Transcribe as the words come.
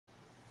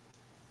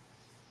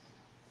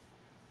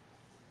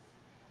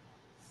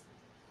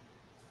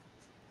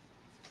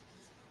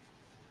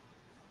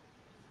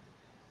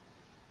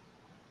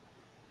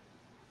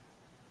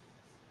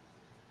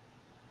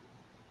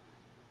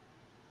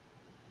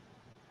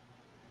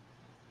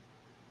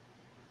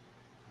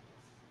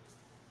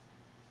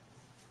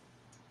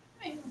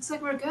Looks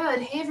like we're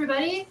good. Hey,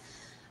 everybody.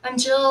 I'm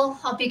Jill.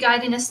 I'll be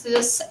guiding us through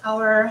this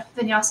our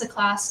Vinyasa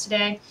class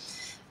today.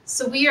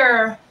 So we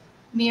are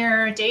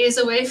mere days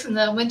away from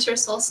the winter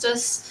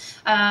solstice,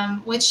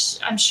 which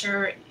I'm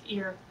sure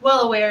you're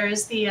well aware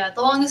is the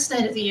longest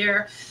night of the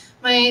year.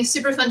 My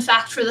super fun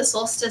fact for the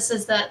solstice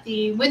is that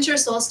the winter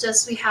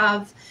solstice we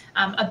have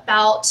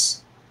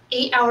about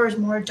 8 hours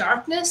more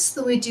darkness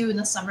than we do in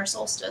the summer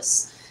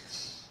solstice.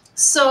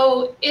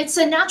 So it's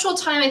a natural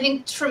time, I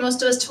think, for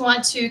most of us to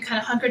want to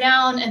kind of hunker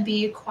down and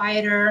be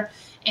quieter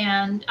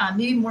and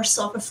maybe more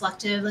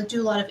self-reflective, like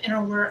do a lot of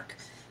inner work.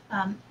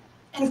 And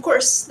of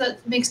course,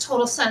 that makes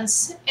total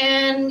sense.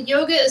 And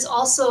yoga is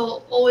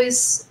also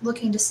always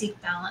looking to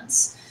seek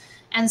balance.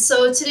 And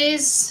so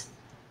today's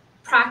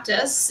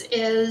practice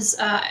is,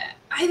 I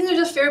think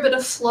there's a fair bit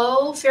of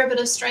flow, fair bit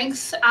of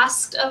strength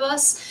asked of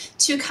us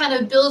to kind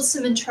of build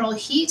some internal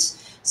heat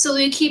so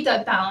we keep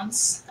that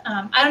balance.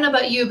 I don't know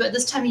about you, but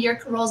this time of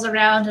year rolls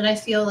around and I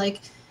feel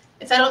like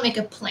if I don't make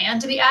a plan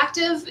to be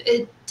active,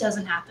 it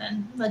doesn't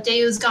happen. The day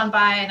has gone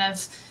by and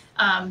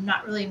I've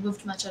not really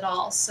moved much at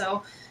all.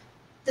 So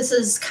this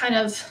is kind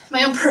of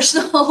my own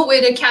personal way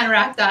to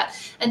counteract that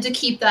and to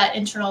keep that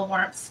internal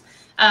warmth.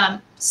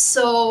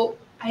 So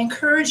I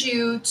encourage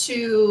you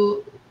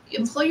to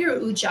employ your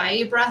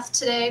Ujjayi breath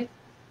today.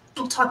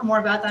 We'll talk more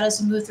about that as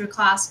we move through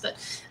class, but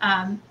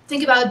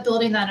think about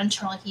building that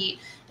internal heat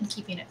and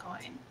keeping it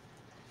going.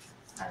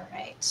 All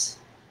right,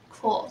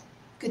 cool.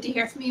 Good to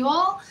hear from you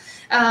all.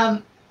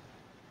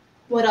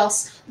 What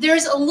else?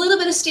 There's a little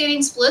bit of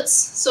standing splits,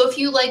 so if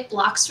you like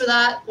blocks for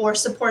that or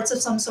supports of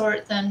some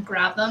sort, then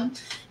grab them,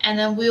 and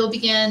then we'll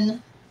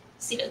begin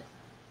seated.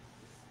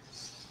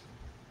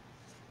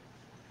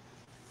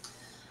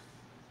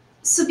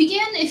 So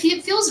begin, if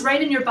it feels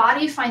right in your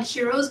body, find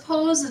hero's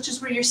pose, which is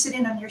where you're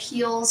sitting on your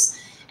heels.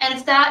 And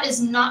if that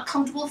is not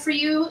comfortable for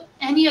you,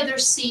 any other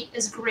seat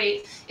is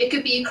great. It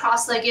could be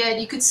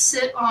cross-legged, you could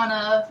sit on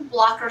a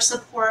block or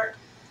support.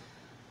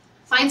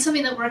 Find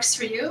something that works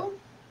for you.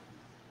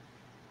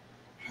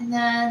 And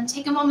then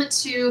take a moment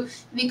to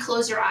maybe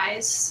close your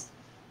eyes.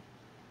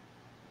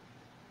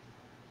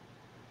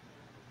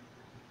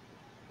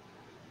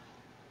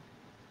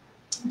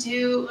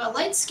 Do a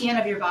light scan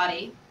of your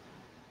body.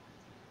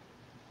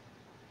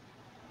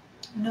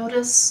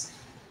 Notice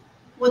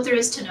what there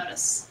is to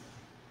notice.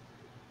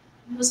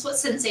 Notice what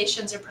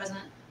sensations are present.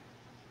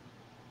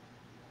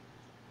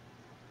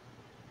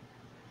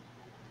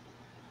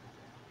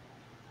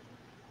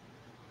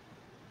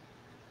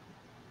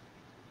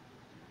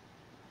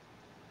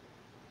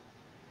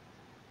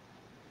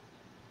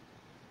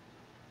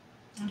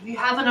 And if you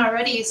haven't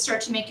already, start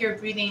to make your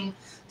breathing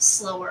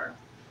slower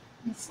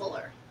and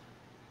fuller.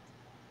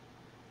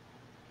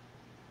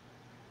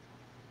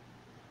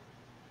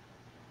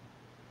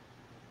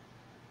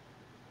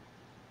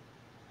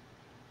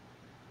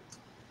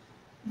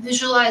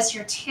 Visualize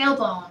your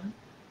tailbone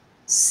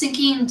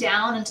sinking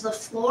down into the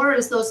floor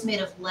as though it's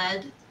made of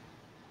lead.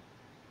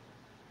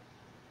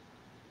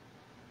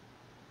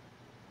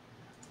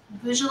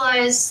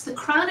 Visualize the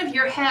crown of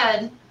your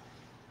head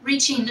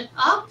reaching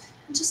up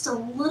and just a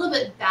little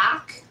bit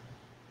back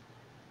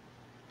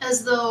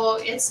as though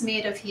it's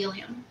made of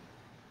helium.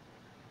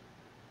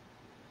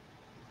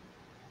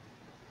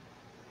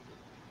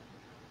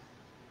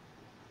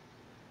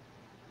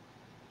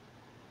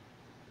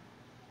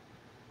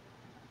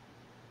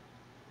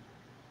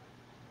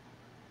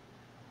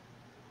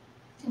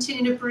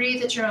 Continue to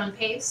breathe at your own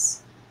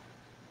pace.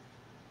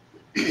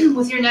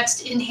 With your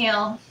next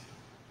inhale,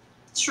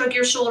 shrug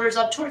your shoulders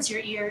up towards your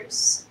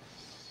ears.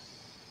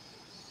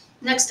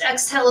 Next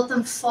exhale, let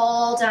them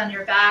fall down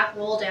your back,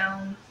 roll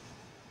down.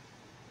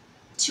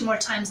 2 more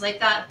times like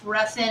that.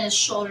 Breath in as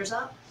shoulders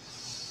up.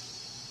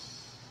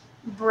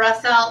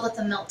 Breath out, let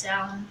them melt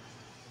down.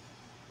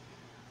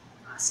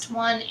 Last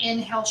one,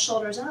 inhale,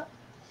 shoulders up.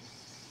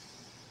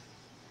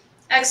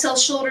 Exhale,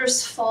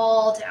 shoulders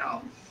fall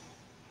down.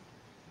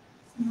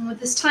 And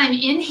with this time,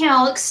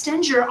 inhale,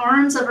 extend your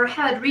arms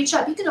overhead, reach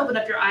up. You can open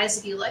up your eyes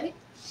if you like.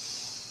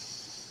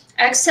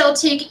 Exhale,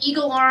 take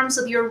eagle arms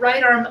with your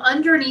right arm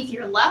underneath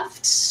your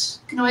left.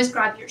 You can always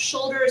grab your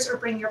shoulders or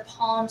bring your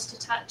palms to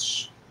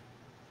touch.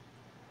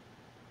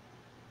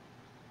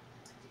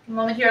 A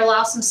moment here,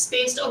 allow some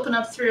space to open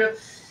up through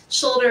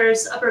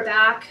shoulders, upper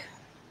back.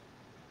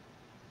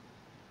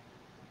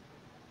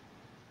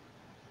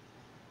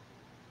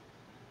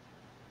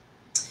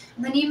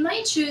 And then you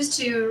might choose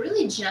to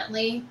really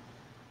gently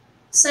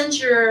send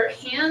your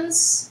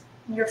hands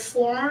and your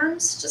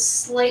forearms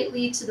just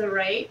slightly to the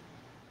right.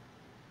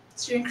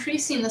 So you're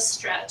increasing the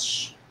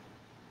stretch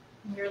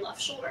in your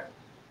left shoulder.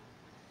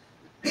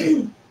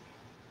 Good.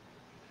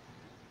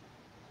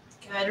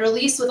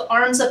 Release with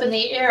arms up in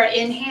the air.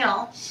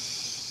 Inhale.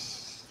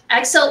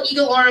 Exhale,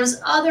 eagle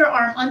arms, other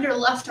arm under,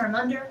 left arm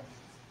under.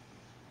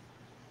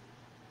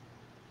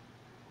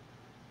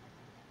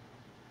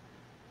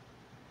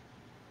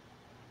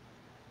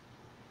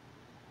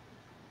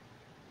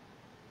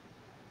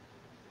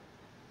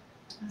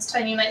 This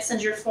time you might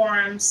send your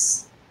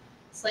forearms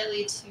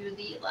slightly to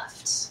the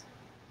left.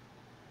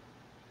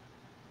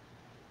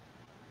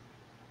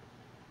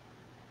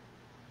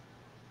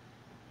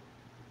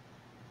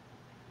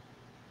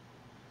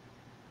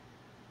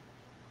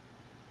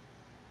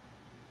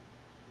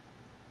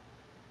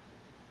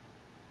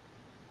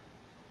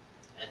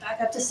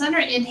 Back up to center,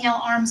 inhale,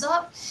 arms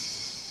up.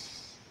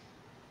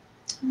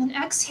 And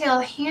then exhale,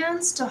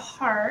 hands to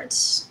heart.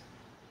 Just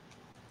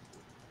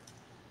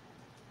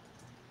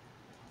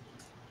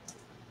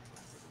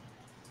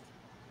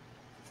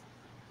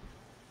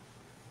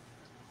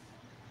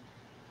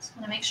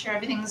want to make sure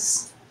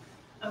everything's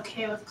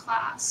okay with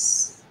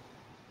class.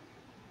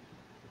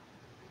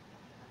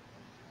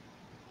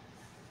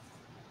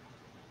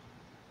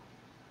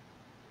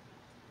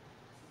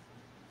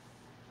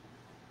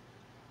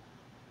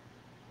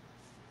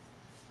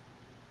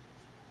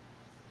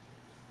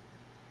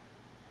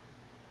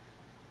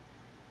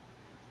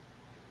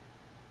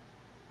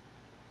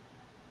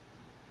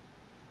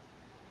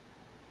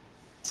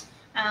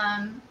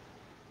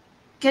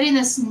 Getting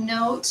this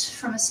note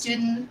from a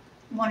student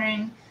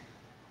wondering,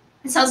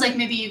 it sounds like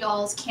maybe you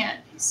girls can't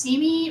see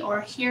me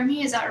or hear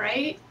me, is that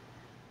right?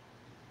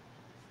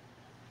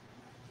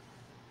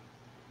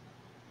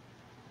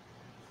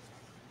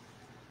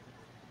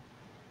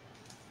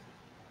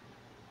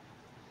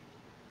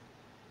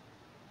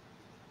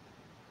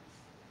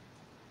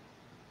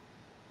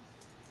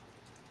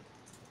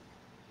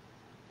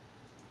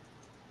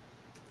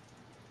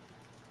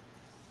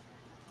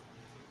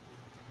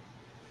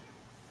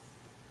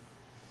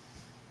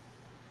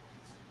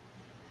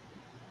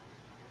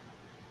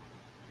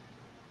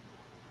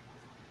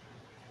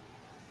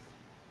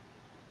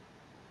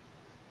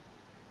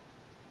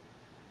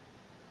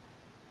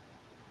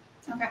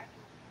 Okay.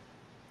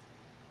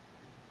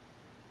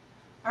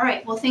 All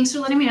right, well, thanks for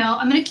letting me know.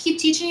 I'm gonna keep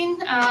teaching.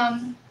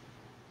 And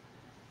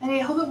I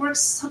hope it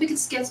works, hope it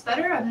gets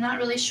better. I'm not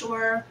really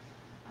sure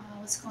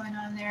what's going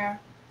on there.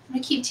 I'm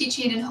gonna keep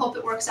teaching and hope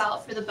it works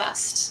out for the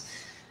best.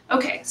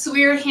 Okay, so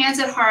we are hands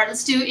at heart.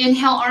 Let's do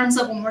inhale, arms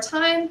up one more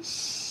time.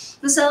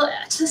 This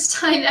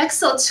time,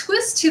 exhale,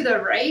 twist to the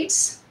right.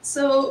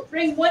 So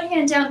bring one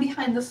hand down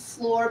behind the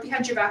floor,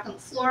 behind your back on the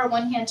floor,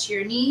 one hand to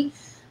your knee.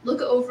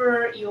 Look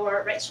over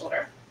your right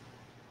shoulder.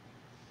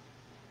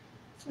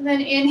 And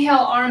then inhale,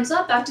 arms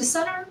up, back to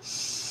center.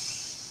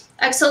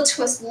 Exhale,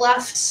 twist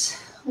left.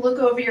 Look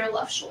over your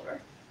left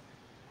shoulder.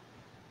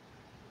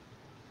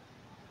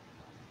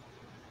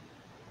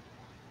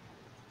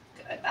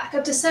 Good. Back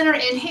up to center.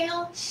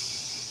 Inhale.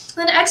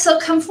 Then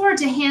exhale, come forward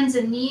to hands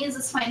and knees.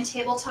 Let's find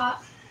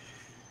tabletop.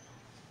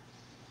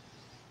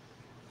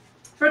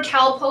 For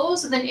cow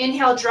pose, and then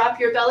inhale, drop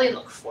your belly and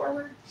look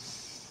forward.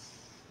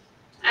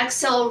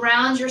 Exhale,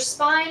 round your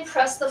spine,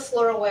 press the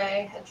floor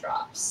away, head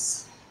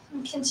drops.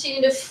 And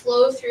continue to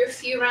flow through a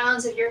few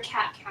rounds of your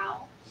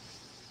cat-cow.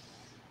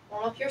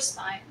 Warm up your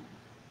spine.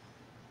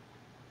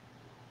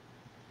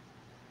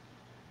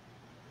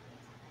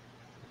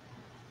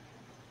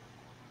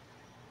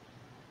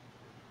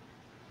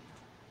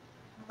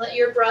 Let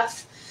your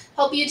breath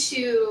help you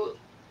to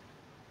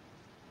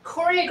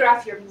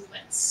choreograph your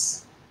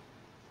movements.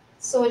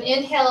 So an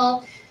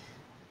inhale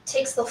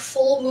takes the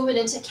full movement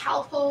into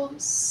cow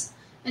pose.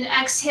 An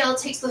exhale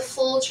takes the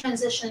full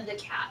transition into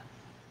cat.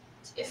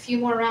 A few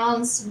more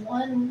rounds,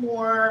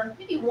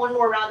 maybe one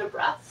more round of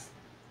breath.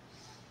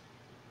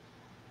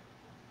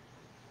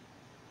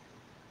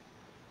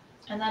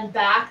 And then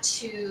back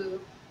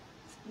to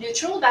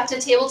neutral, back to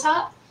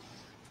tabletop.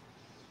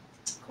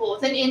 Cool.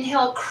 With an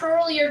inhale,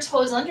 curl your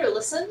toes under,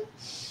 listen.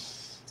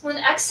 When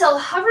exhale,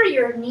 hover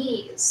your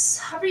knees.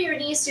 Hover your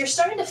knees so you're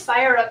starting to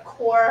fire up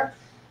core,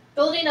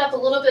 building up a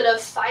little bit of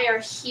fire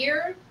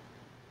here.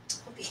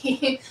 Will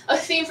be a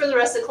theme for the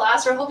rest of the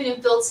class. We're hoping to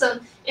build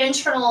some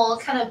internal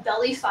kind of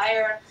belly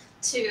fire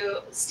to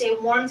stay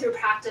warm through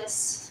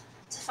practice,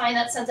 to find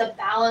that sense of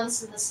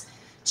balance in this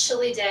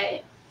chilly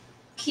day.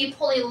 Keep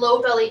pulling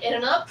low belly in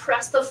and up,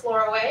 press the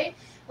floor away.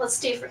 Let's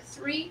stay for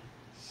 3.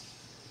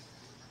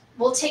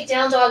 We'll take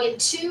down dog in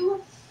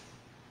 2,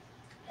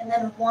 and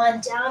then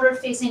 1, downward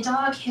facing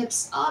dog,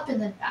 hips up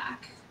and then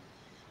back.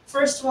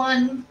 First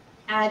one,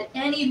 add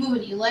any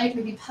movement you like,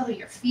 maybe pedal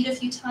your feet a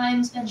few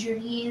times, bend your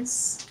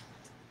knees.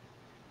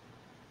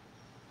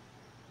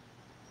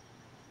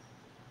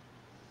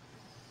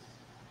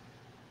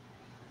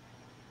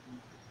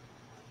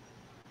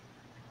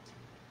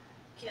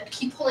 Good,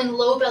 keep pulling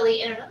low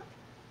belly in and up.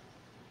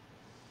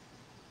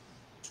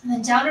 And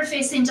then downward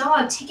facing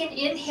dog, take an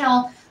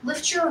inhale,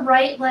 lift your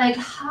right leg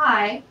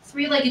high,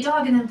 3-legged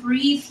dog, and then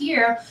breathe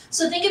here.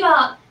 So think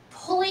about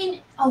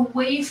pulling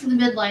away from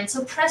the midline.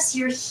 So press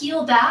your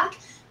heel back,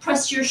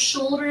 press your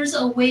shoulders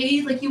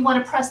away like you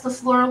want to press the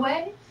floor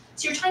away.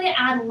 So you're trying to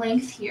add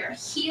length here.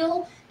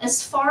 Heel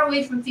as far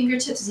away from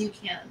fingertips as you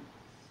can.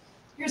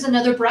 Here's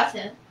another breath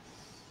in.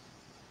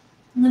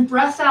 And then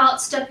breath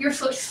out, step your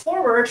foot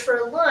forward for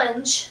a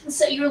lunge and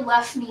set your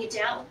left knee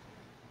down.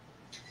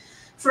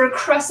 For a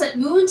crescent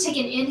moon, take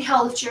an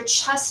inhale, lift your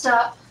chest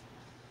up,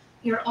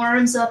 your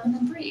arms up, and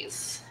then breathe.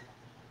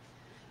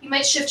 You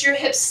might shift your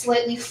hips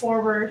slightly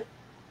forward.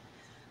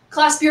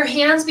 Clasp your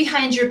hands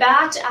behind your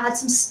back to add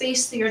some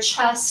space through your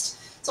chest.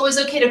 It's always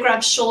okay to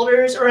grab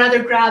shoulders, or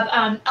rather grab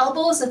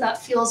elbows if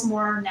that feels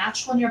more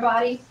natural in your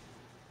body.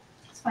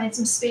 Let's find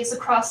some space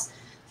across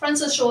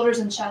fronts of shoulders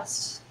and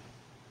chest.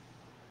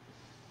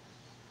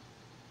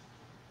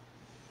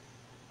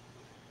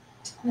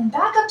 And then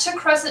back up to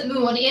crescent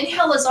moon.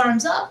 Inhale as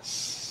arms up.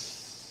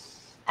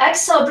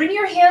 Exhale, bring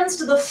your hands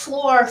to the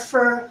floor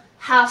for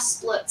half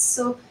splits.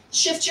 So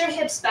shift your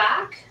hips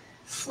back,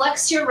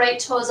 flex your right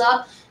toes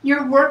up.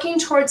 You're working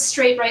towards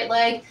straight right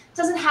leg.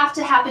 Doesn't have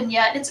to happen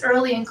yet. It's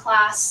early in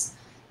class.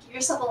 Give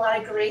yourself a lot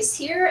of grace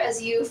here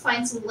as you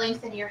find some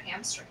length in your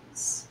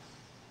hamstrings.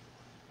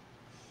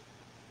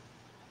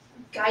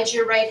 Guide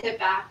your right hip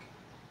back.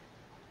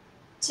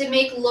 To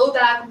make low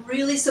back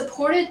really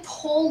supported,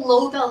 pull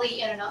low belly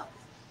in and up.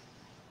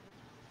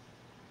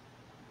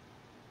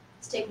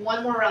 Let's take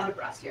one more round of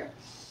breath here.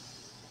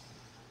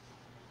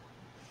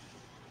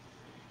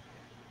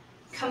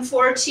 Come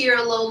forward to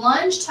your low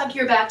lunge, tuck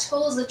your back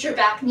toes, lift your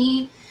back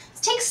knee.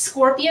 Let's take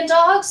scorpion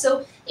dog.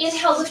 So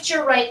inhale, lift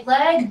your right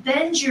leg,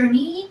 bend your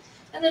knee,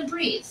 and then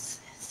breathe.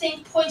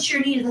 Think, point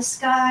your knee to the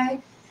sky.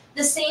 At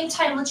the same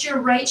time, let your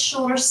right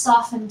shoulder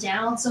soften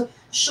down. So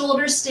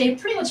shoulders stay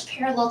pretty much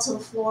parallel to the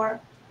floor.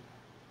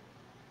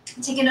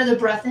 Take another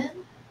breath in.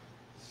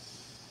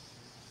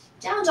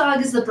 Down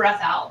dog is the breath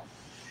out.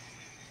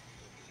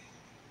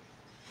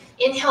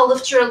 Inhale,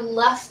 lift your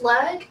left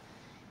leg.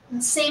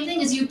 And same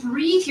thing as you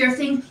breathe here,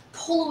 think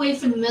pull away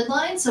from the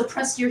midline. So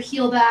press your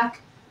heel back,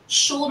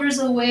 shoulders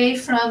away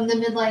from the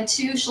midline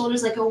too,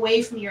 shoulders like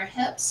away from your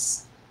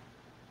hips.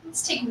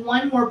 Let's take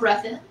one more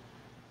breath in.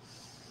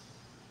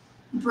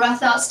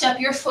 Breath out, step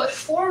your foot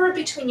forward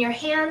between your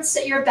hands,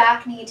 set your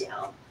back knee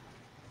down.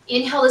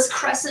 Inhale this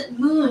crescent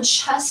moon,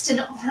 chest and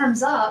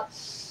arms up.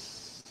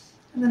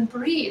 And then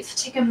breathe.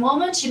 Take a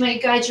moment, you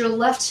might guide your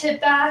left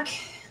hip back,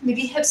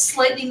 maybe hips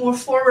slightly more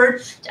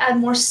forward to add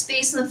more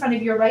space in the front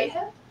of your right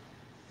hip.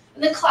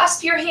 And then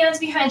clasp your hands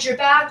behind your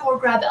back or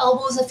grab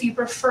elbows if you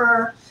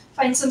prefer.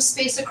 Find some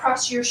space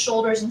across your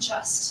shoulders and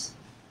chest.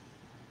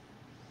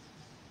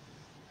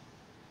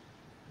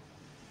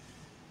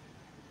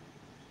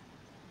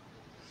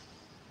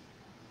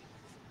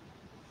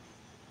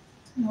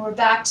 And we're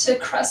back to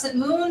crescent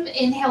moon.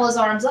 Inhale as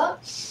arms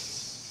up.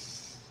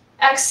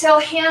 Exhale,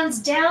 hands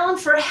down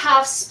for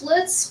half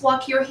splits.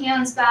 Walk your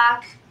hands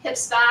back,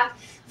 hips back.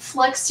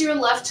 Flex your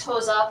left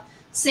toes up.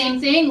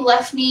 Same thing,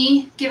 left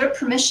knee, give it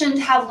permission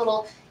to have a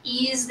little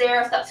ease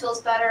there if that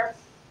feels better.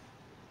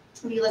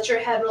 Maybe let your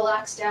head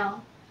relax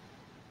down.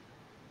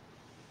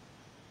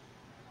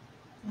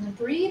 And then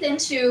breathe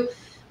into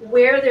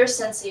where there's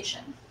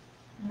sensation.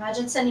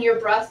 Imagine sending your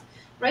breath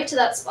right to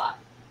that spot.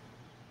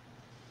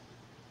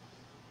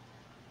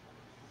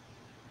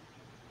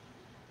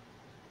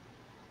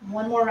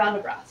 One more round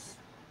of breath.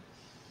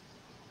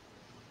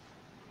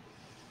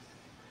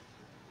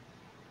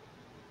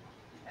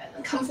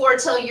 Come forward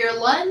to your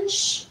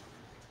lunge.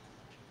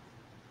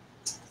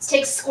 Let's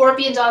take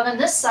scorpion dog on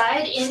this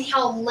side.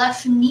 Inhale,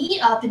 left knee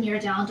up in your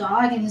down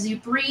dog. And as you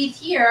breathe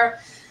here,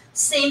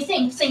 same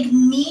thing. Think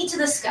knee to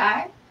the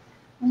sky.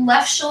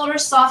 Left shoulder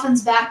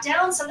softens back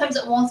down. Sometimes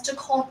it wants to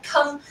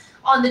come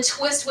on the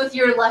twist with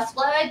your left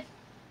leg.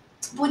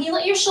 But when you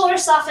let your shoulder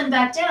soften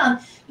back down,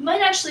 you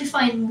might actually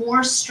find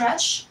more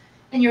stretch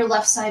in your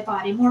left side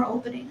body, more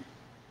opening.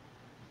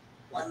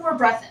 One more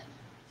breath in.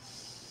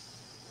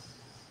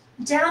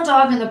 Down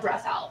dog and the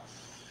breath out.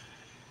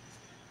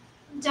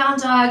 Down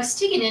dogs,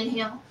 take an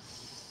inhale.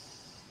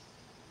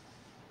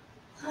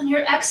 On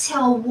your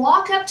exhale,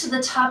 walk up to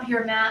the top of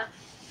your mat.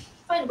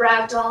 Find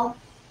ragdoll.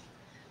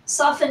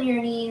 Soften your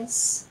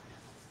knees.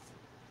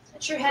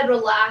 Let your head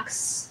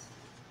relax.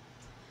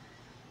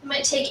 You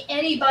might take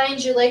any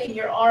bind you like in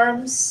your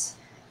arms.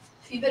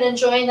 If you've been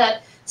enjoying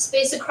that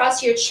space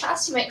across your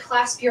chest, you might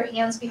clasp your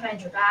hands behind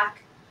your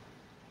back.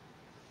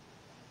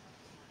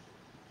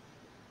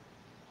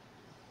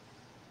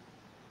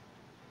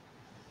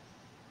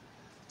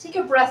 Take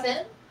a breath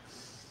in.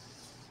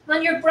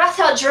 On your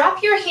breath out,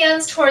 drop your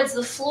hands towards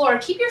the floor.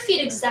 Keep your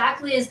feet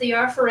exactly as they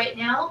are for right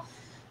now.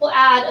 We'll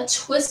add a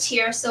twist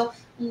here. So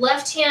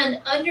left hand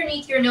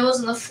underneath your nose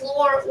on the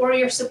floor or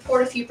your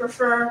support if you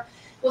prefer.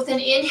 With an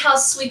inhale,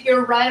 sweep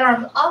your right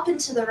arm up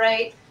into the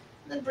right,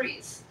 and then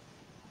breathe.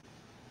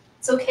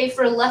 It's okay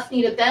for a left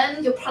knee to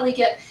bend. You'll probably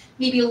get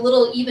maybe a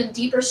little even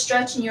deeper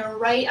stretch in your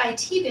right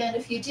IT band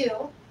if you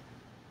do.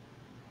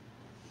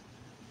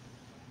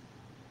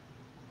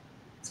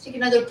 Take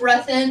another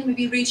breath in,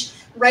 maybe reach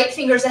right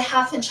fingers a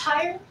 ½ inch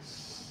higher.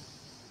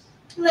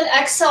 And then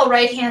exhale,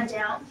 right hand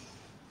down.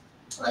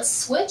 Let's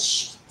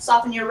switch.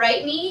 Soften your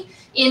right knee.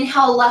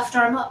 Inhale, left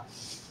arm up.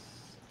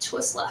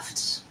 Twist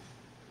left.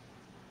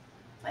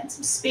 Find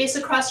some space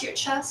across your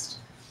chest.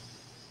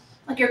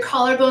 Like your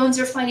collarbones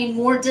are finding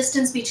more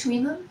distance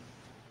between them.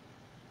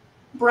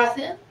 Breath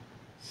in.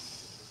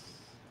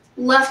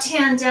 Left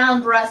hand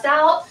down, breath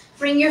out.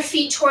 Bring your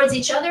feet towards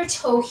each other,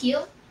 toe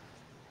heel.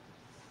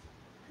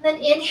 Then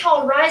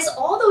inhale, rise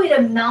all the way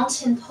to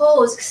mountain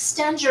pose.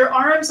 Extend your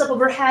arms up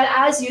overhead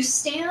as you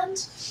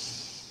stand.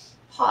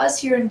 Pause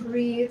here and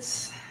breathe.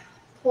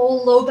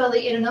 Pull low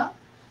belly in and up.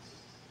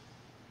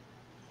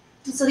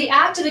 And so the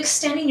act of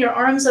extending your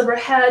arms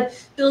overhead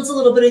builds a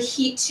little bit of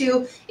heat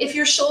too. If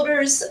your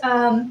shoulders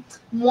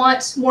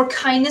want more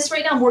kindness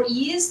right now, more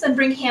ease, then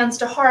bring hands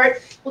to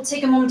heart. We'll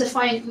take a moment to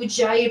find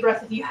Ujjayi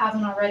breath if you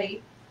haven't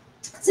already.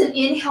 It's an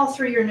inhale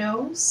through your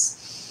nose.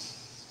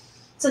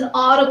 It's an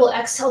audible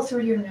exhale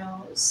through your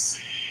nose.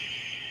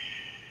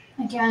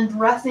 Again,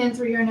 breath in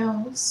through your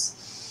nose.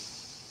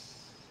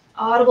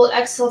 Audible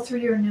exhale through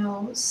your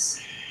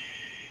nose.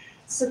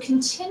 So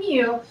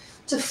continue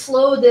to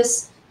flow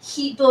this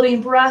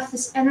heat-building breath,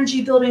 this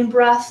energy-building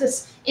breath,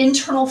 this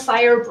internal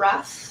fire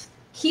breath.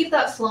 Keep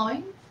that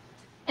flowing.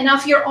 And now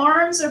if your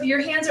arms or if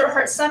your hands are at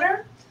heart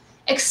center,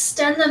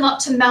 extend them up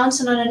to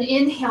mountain on an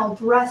inhale,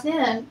 breath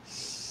in.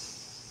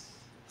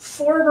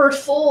 Forward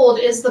fold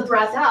is the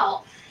breath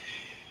out.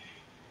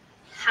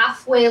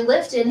 Halfway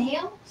lift,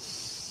 inhale.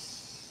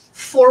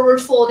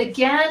 Forward fold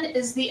again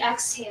is the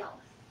exhale.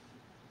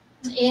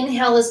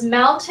 Inhale is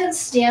mountain,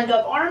 stand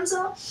up, arms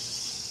up.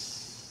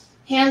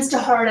 Hands to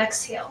heart,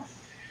 exhale.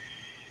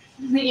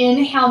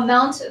 Inhale,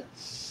 mountain.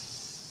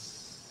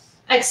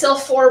 Exhale,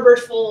 forward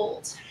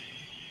fold.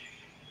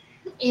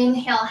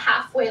 Inhale,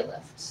 halfway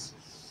lift.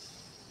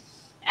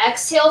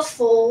 Exhale,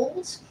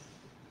 fold.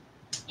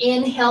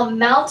 Inhale,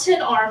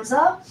 mountain, arms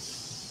up.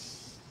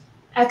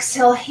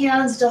 Exhale,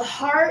 hands to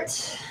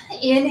heart.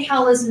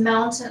 Inhale is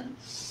mountain.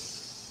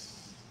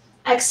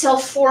 Exhale,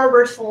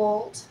 forward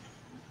fold.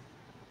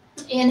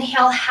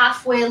 Inhale,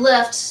 halfway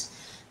lift.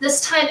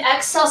 This time,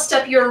 exhale,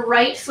 step your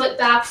right foot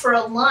back for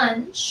a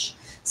lunge.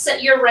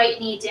 Set your right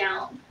knee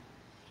down.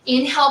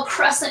 Inhale,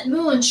 crescent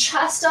moon,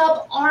 chest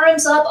up,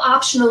 arms up,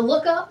 optional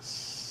look up.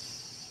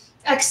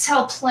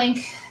 Exhale,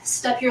 plank.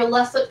 Step your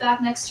left foot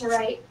back next to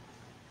right.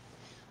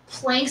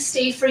 Plank,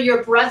 stay for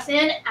your breath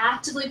in.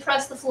 Actively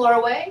press the floor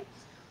away.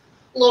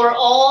 Lower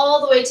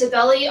all the way to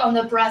belly on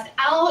the breath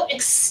out.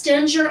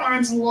 Extend your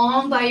arms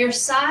long by your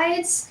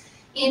sides.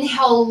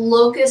 Inhale,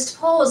 locust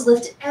pose.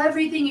 Lift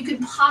everything you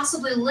can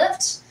possibly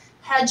lift.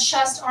 Head,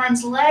 chest,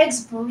 arms,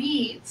 legs.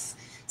 Breathe.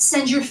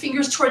 Send your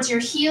fingers towards your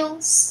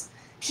heels.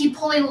 Keep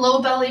pulling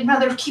low belly,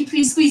 keep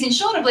squeezing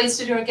shoulder blades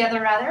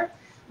together.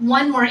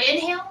 One more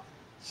inhale.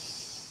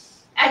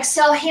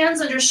 Exhale, hands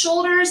under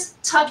shoulders.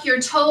 Tuck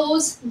your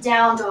toes,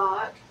 down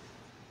dog.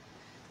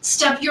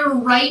 Step your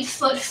right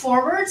foot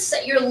forward,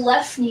 set your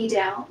left knee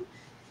down.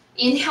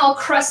 Inhale,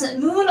 crescent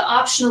moon,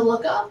 optional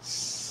look up.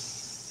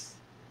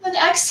 Then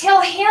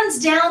exhale, hands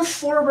down,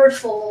 forward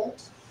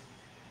fold.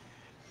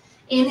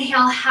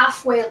 Inhale,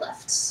 halfway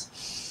lift.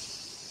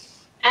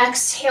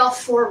 Exhale,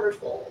 forward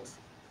fold.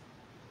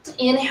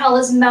 Inhale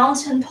is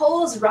mountain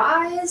pose,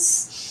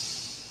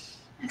 rise.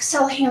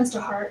 Exhale, hands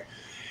to heart.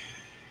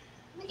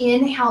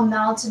 Inhale,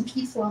 mountain,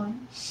 keep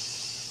flowing.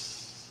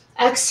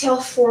 Exhale,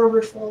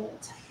 forward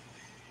fold.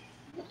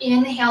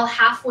 Inhale,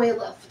 halfway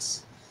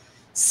lift.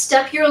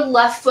 Step your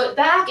left foot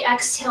back.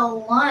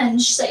 Exhale,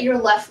 lunge. Set your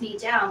left knee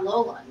down,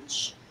 low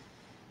lunge.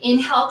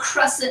 Inhale,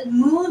 crescent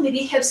moon. Maybe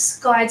hips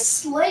glide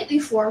slightly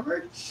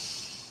forward.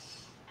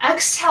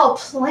 Exhale,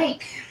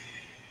 plank.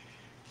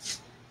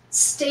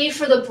 Stay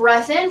for the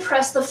breath in.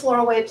 Press the floor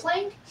away,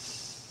 plank.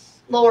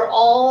 Lower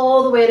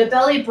all the way to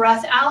belly.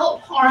 Breath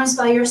out. Arms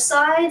by your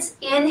sides.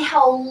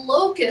 Inhale,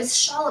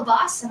 locust,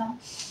 Shalabhasana.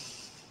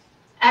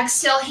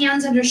 Exhale,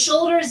 hands under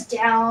shoulders,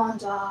 down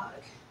dog.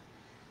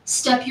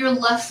 Step your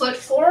left foot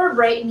forward,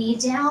 right knee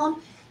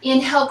down.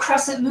 Inhale,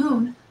 crescent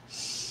moon.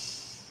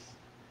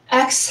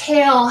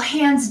 Exhale,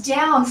 hands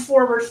down,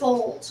 forward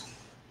fold.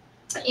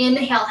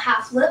 Inhale,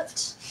 half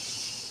lift.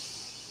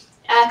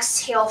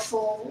 Exhale,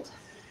 fold.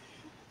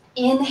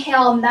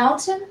 Inhale,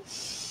 mountain.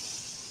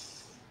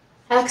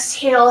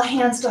 Exhale,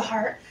 hands to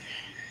heart.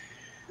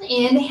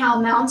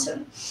 Inhale,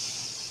 mountain.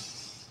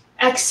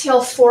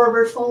 Exhale,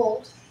 forward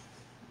fold.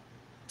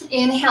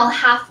 Inhale,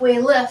 halfway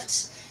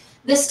lift.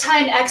 This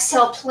time,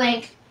 exhale,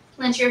 plank.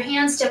 Plant your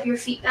hands, step your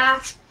feet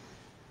back.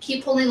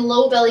 Keep pulling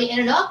low belly in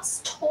and up.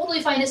 It's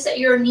totally fine to set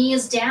your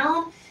knees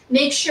down.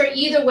 Make sure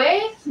either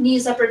way,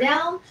 knees up or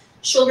down.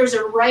 Shoulders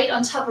are right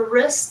on top of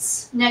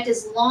wrists. Neck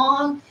is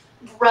long.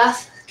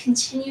 Breath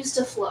continues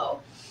to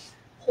flow.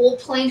 Hold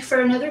plank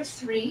for another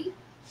 3.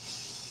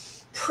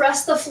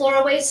 Press the floor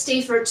away,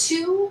 stay for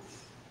 2.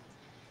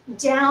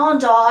 Down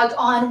dog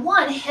on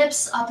 1,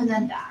 hips up and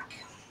then back.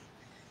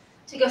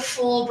 Take a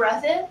full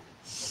breath in.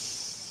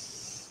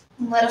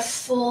 And let a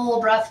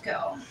full breath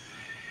go.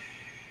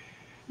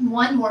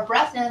 1 more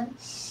breath in.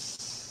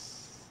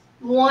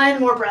 1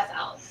 more breath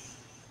out.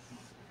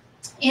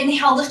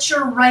 Inhale, lift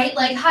your right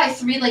leg high,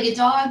 3-legged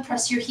dog,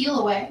 press your heel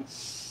away.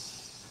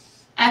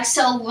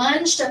 Exhale,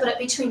 lunge, step it up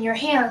between your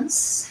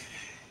hands.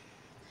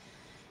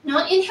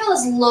 Now inhale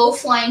is low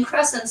flying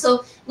crescent,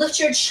 so lift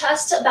your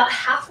chest about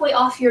halfway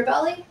off your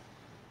belly.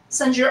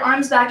 Send your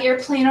arms back,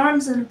 airplane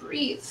arms, and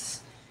breathe.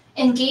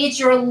 Engage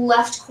your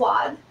left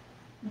quad.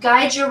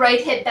 Guide your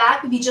right hip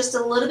back, maybe just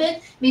a little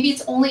bit. Maybe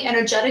it's only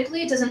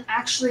energetically, it doesn't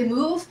actually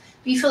move.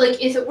 But you feel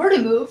like if it were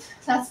to move,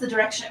 that's the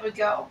direction it would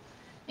go.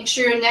 Make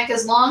sure your neck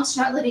is long, so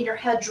you're not letting your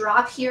head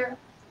drop here.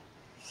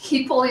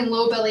 Keep pulling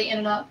low belly in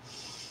and up.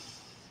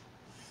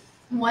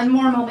 1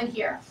 more moment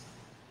here.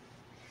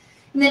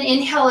 And then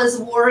inhale is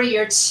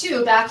warrior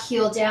 2, back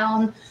heel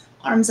down,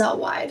 arms out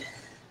wide.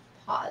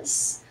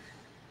 Pause.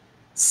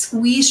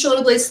 Squeeze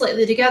shoulder blades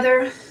slightly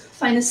together.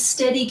 Find a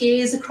steady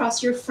gaze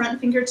across your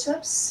front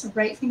fingertips,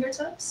 right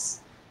fingertips.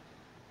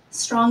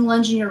 Strong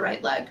lunge in your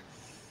right leg.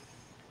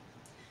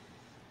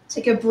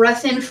 Take a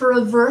breath in for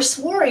reverse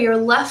warrior.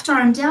 Left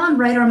arm down,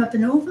 right arm up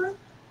and over.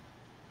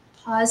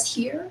 Pause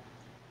here.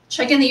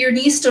 Check in that your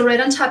knee still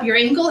right on top of your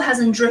ankle,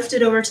 hasn't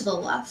drifted over to the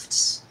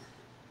left.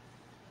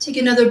 Take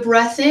another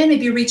breath in,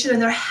 maybe reach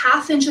another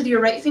half inch with your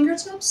right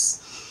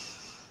fingertips.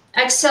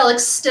 Exhale,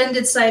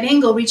 extended side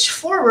angle, reach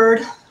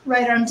forward,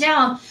 right arm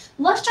down.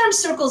 Left arm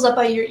circles up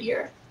by your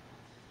ear.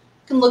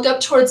 You can look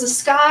up towards the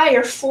sky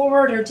or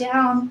forward or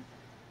down.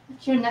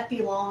 Make your neck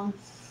be long.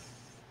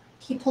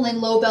 Keep pulling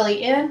low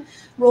belly in.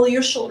 Roll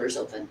your shoulders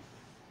open.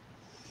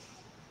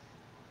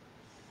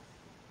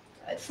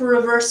 Good. For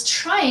reverse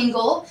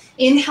triangle,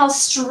 inhale,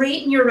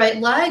 straighten your right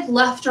leg,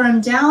 left arm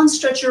down,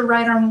 stretch your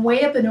right arm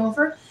way up and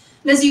over.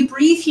 And as you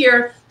breathe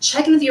here,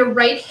 check in with your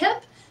right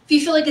hip. If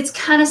you feel like it's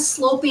kind of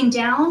sloping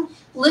down,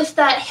 lift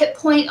that hip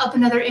point up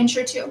another inch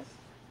or two.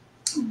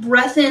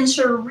 Breath in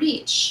to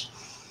reach.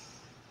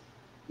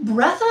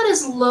 Breath out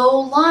is low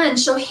lunge.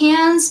 So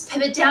hands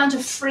pivot down to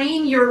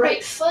frame your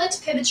right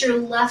foot, pivot your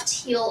left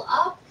heel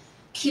up.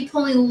 Keep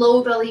pulling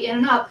low belly in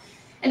and up.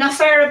 And now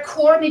fire up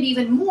core, maybe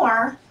even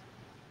more.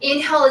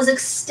 Inhale is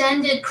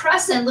extended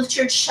crescent. Lift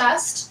your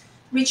chest,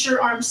 reach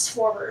your arms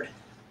forward.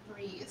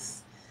 Breathe.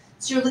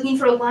 So you're looking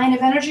for a line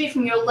of energy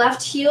from your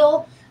left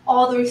heel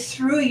all the way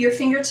through your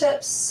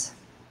fingertips.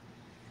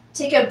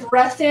 Take a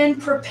breath in,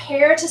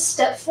 prepare to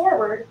step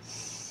forward.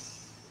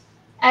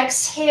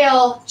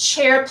 Exhale,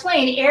 chair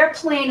plane,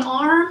 airplane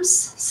arms.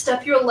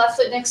 Step your left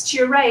foot next to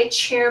your right,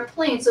 chair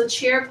plane. So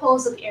chair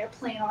pose with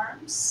airplane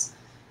arms.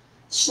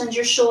 Send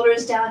your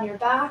shoulders down your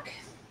back.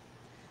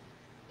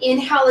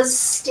 Inhale is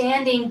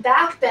standing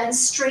back bend,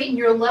 straighten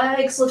your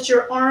legs, lift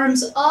your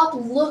arms up,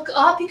 look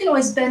up. You can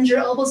always bend your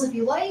elbows if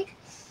you like.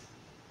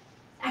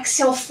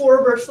 Exhale,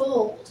 forward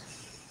fold.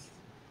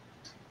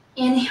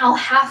 Inhale,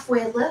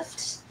 halfway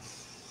lift.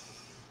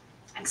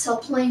 Exhale,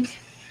 plank.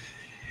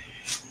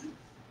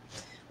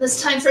 This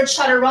time for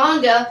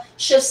chaturanga,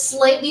 shift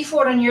slightly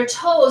forward on your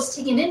toes,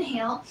 take an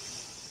inhale.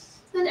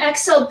 Then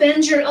exhale,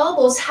 bend your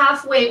elbows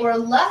halfway or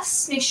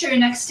less. Make sure your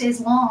neck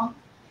stays long.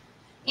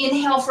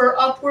 Inhale for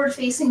upward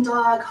facing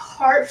dog,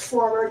 heart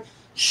forward,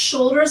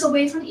 shoulders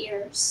away from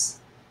ears.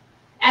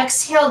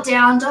 Exhale,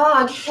 down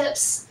dog,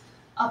 hips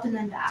up and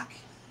then back.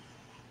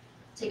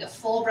 Take a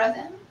full breath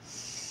in.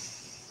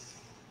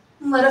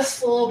 And let a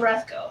full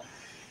breath go.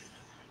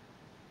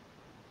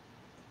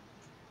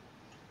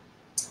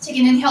 Take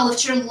an inhale,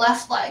 lift your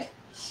left leg.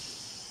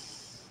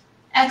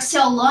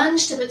 Exhale,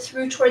 lunge, tip it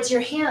through towards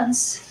your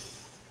hands.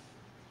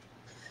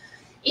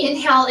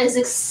 Inhale is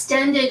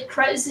extended,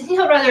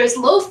 is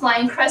low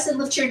flying crescent.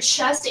 Lift your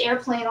chest,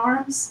 airplane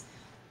arms.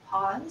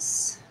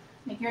 Pause.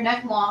 Make your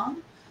neck long.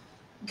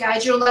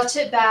 Guide your left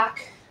hip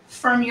back.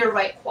 Firm your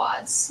right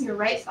quads, your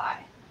right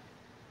thigh.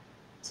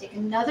 Take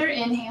another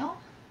inhale.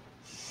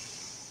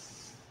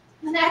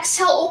 And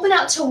exhale, open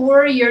out to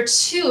warrior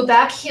two.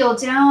 Back heel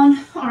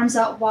down, arms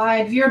out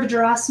wide.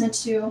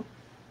 Virabhadrasana 2.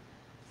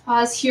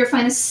 Pause here,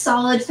 find a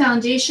solid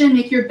foundation.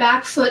 Make your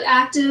back foot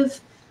active.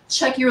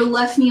 Check your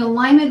left knee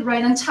alignment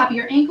right on top of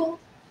your ankle.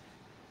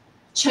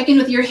 Check in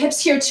with your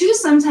hips here too.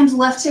 Sometimes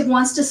left hip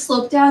wants to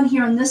slope down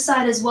here on this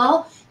side as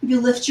well. Maybe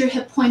lift your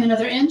hip point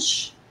another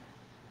inch.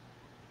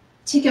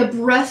 Take a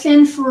breath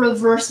in for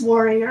reverse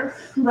warrior.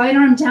 Right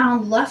arm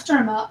down, left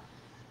arm up.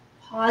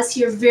 Pause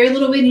here, very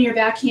little weight in your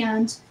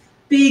backhand.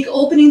 Big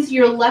opening through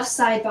your left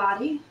side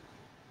body.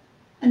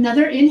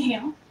 Another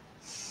inhale.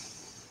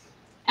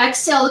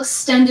 Exhale,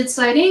 extended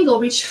side angle.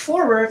 Reach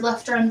forward,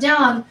 left arm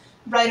down,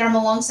 right arm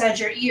alongside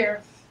your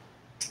ear.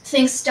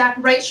 Think stack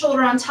right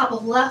shoulder on top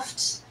of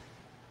left.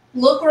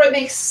 Look where it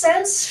makes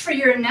sense for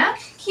your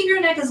neck. Keep your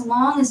neck as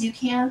long as you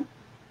can.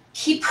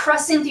 Keep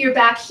pressing through your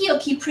back heel.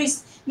 Keep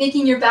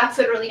making your back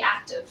foot really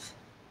active.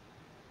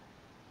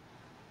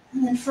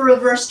 And then for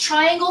reverse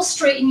triangle,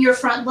 straighten your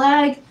front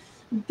leg.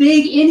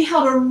 Big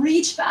inhale to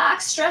reach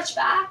back, stretch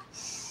back.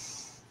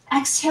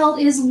 Exhale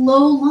is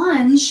low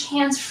lunge.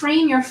 Hands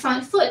frame your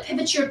front foot.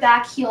 Pivot your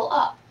back heel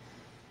up.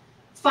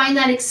 Find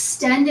that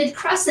extended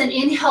crescent.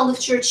 Inhale,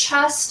 lift your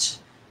chest.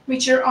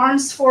 Reach your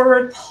arms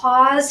forward.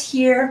 Pause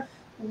here.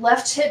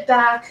 Left hip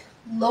back.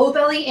 Low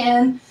belly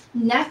in.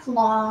 Neck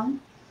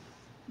long.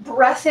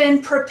 Breath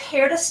in.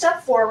 Prepare to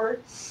step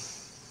forward.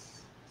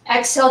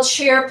 Exhale,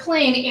 chair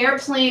plane,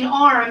 airplane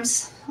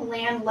arms.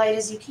 Land light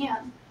as you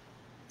can.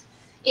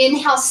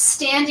 Inhale,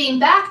 standing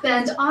back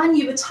bend on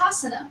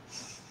Uttanasana.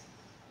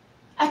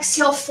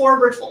 Exhale,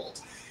 forward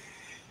fold.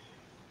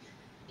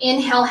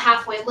 Inhale,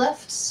 halfway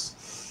lift.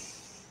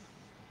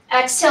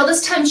 Exhale,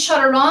 this time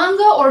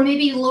chaturanga or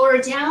maybe lower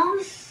down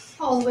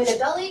all the way to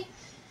belly.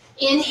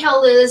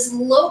 Inhale is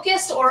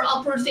locust or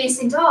upward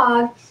facing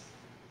dog.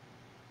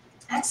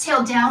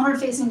 Exhale, downward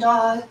facing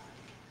dog.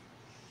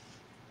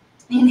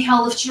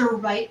 Inhale, lift your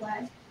right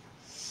leg.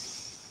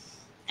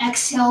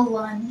 Exhale,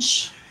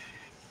 lunge.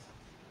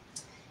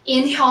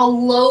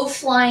 Inhale, low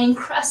flying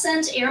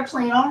crescent,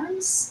 airplane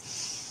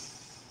arms.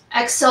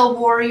 Exhale,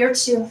 warrior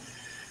two.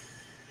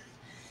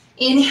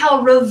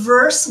 Inhale,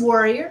 reverse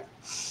warrior.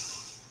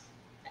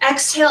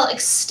 Exhale,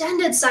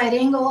 extended side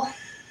angle.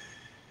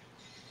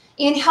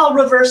 Inhale,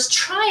 reverse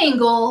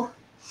triangle.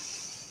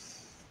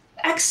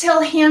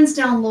 Exhale, hands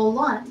down, low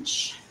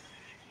lunge.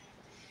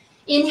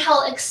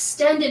 Inhale,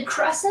 extended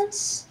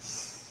crescent.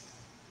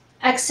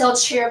 Exhale,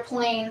 chair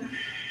plane.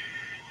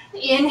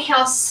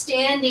 Inhale,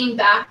 standing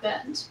back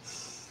bend.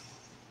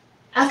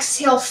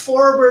 Exhale,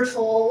 forward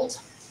fold.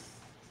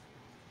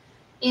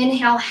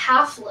 Inhale,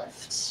 half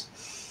lift.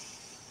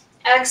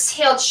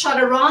 Exhale,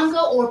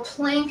 chaturanga or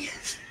plank.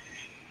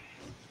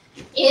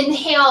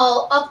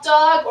 Inhale, up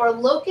dog or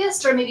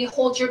locust, or maybe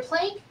hold your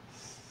plank.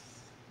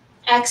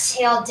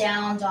 Exhale,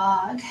 down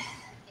dog.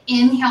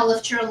 Inhale,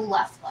 lift your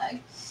left leg.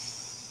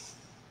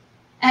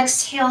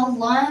 Exhale,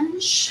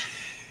 lunge.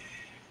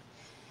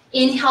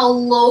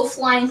 Inhale, low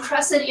flying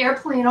crescent,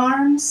 airplane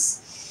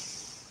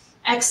arms.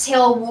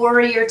 Exhale,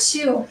 warrior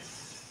two.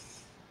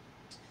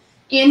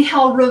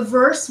 Inhale,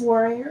 reverse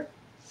warrior.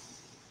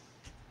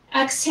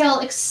 Exhale,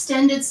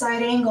 extended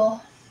side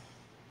angle.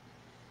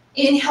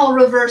 Inhale,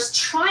 reverse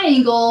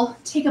triangle.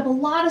 Take up a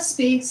lot of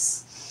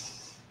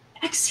space.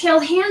 Exhale,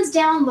 hands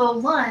down, low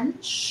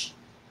lunge.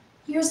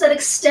 Here's that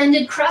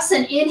extended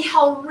crescent.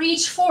 Inhale,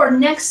 reach forward,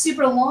 neck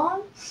super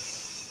long.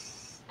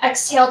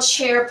 Exhale,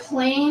 chair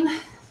plane.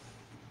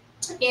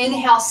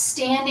 Inhale,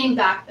 standing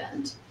back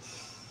bend.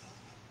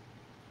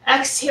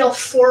 Exhale,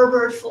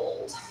 forward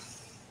fold.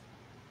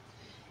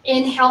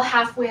 Inhale,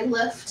 halfway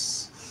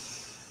lift.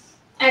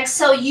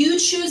 Exhale, you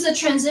choose a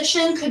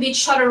transition. Could be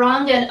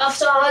chaturanga and up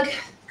dog.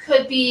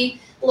 Could be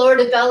lower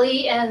to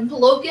belly and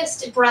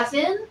locust. Breath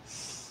in.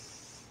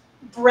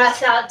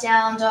 Breath out,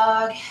 down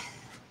dog.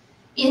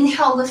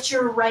 Inhale, lift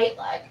your right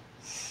leg.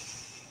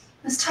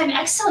 This time,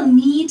 exhale,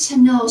 knee to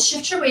nose.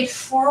 Shift your weight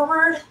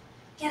forward.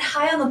 Get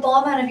high on the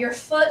ball mat of your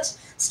foot.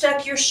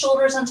 Stack your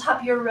shoulders on top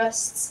of your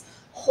wrists.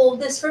 Hold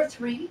this for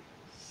 3.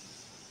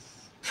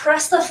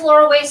 Press the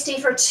floor away, stay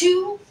for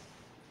 2.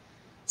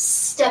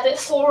 Step it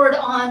forward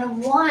on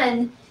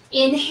 1.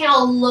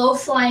 Inhale, low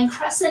flying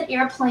crescent,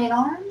 airplane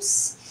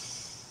arms.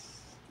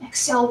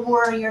 Exhale,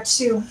 warrior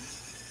 2.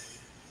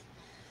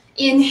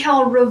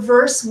 Inhale,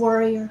 reverse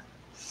warrior.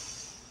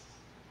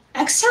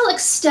 Exhale,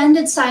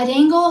 extended side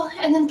angle,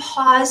 and then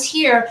pause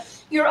here.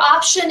 Your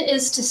option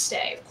is to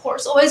stay, of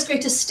course. Always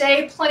great to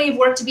stay. Plenty of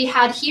work to be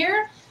had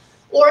here.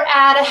 Or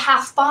add a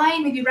half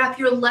bind. Maybe wrap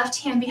your left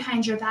hand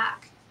behind your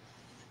back.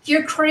 If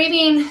you're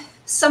craving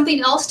something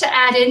else to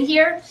add in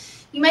here,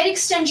 you might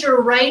extend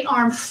your right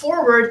arm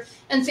forward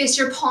and face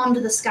your palm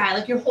to the sky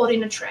like you're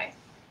holding a tray.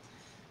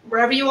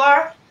 Wherever you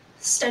are,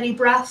 steady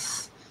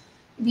breath.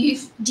 Maybe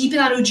deepen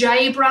that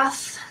Ujjayi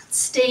breath.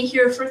 Stay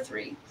here for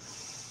 3.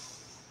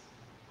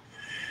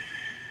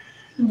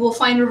 We'll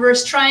find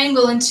reverse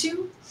triangle in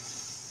 2.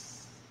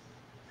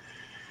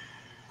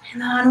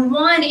 And on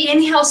 1,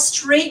 inhale,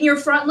 straighten your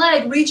front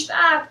leg, reach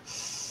back.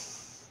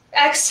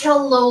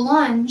 Exhale, low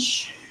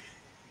lunge.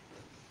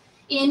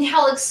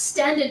 Inhale,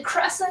 extended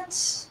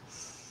crescent.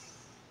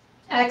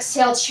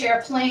 Exhale,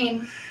 chair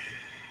plane.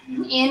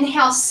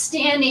 Inhale,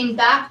 standing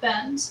back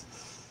bend.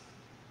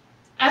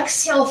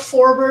 Exhale,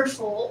 forward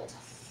fold.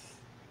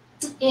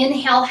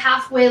 Inhale,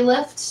 halfway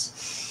lift.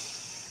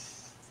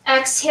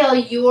 Exhale,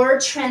 your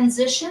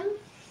transition.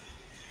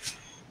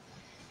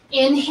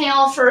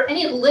 Inhale for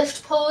any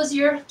lift pose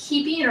you're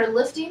keeping or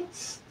lifting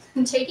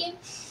and taking.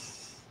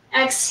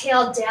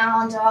 Exhale,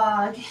 down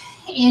dog.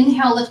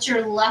 Inhale, lift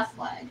your left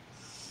leg.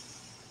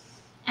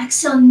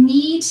 Exhale,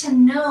 knee to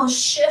nose,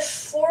 shift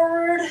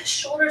forward,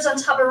 shoulders on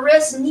top of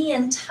wrists, knee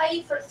in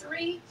tight for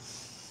 3.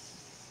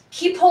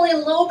 Keep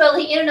pulling low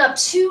belly in and up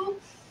 2.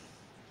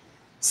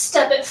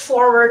 Step it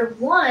forward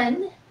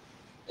 1.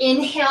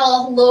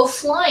 Inhale, low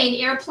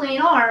flying, airplane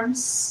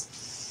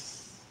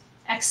arms.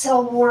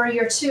 Exhale,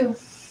 warrior 2.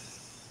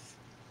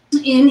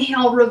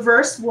 Inhale,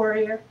 reverse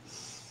warrior.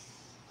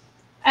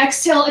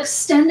 Exhale,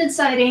 extended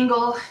side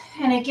angle.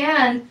 And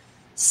again,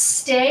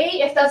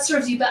 stay if that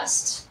serves you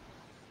best.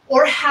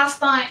 Or half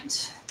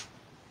bind.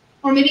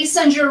 Or maybe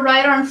send your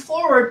right arm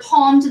forward,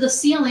 palm to the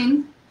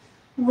ceiling.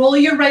 Roll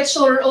your right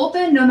shoulder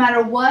open no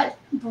matter what.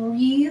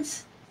 Breathe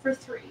for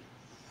 3.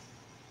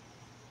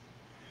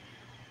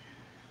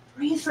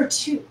 Breathe for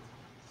 2.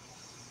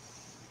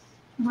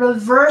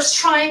 Reverse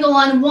triangle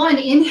on 1.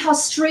 Inhale,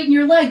 straighten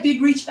your leg,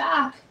 big reach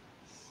back.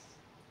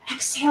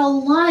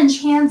 Exhale,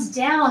 lunge, hands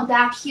down,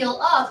 back heel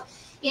up.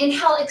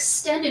 Inhale,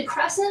 extended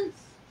crescent.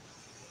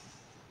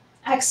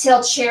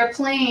 Exhale, chair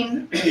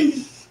plane.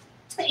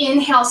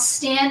 Inhale,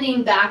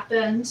 standing back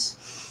bend.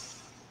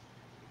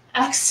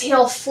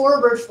 Exhale,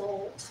 forward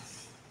fold.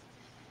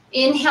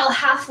 Inhale,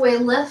 halfway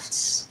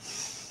lift.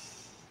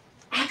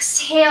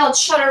 Exhale,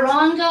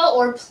 chaturanga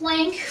or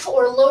plank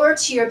or lower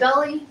to your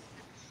belly.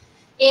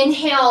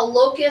 Inhale,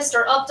 locust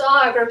or up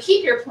dog or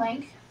keep your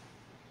plank.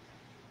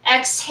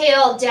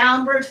 Exhale,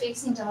 downward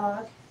facing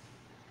dog.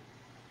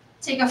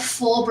 Take a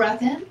full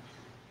breath in.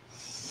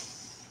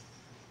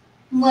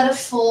 Let a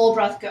full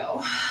breath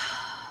go.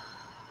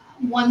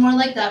 One more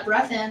like that,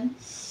 breath in.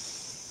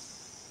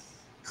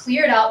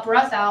 Clear it out,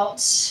 breath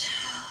out.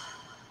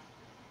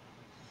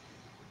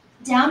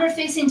 Downward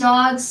facing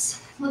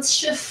dogs. Let's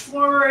shift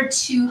forward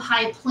to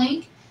high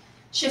plank.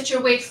 Shift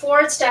your weight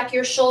forward, stack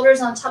your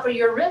shoulders on top of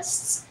your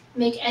wrists.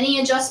 Make any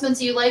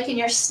adjustments you like in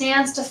your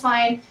stance to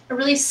find a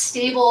really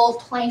stable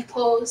plank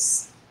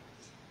pose.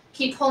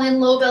 Keep pulling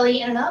low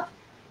belly in and up.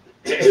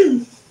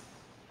 Good,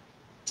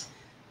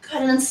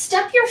 and then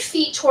step your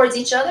feet towards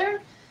each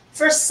other.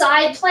 For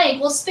side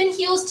plank, we'll spin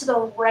heels to the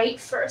right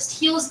first.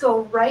 Heels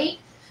go right,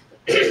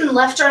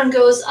 left arm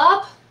goes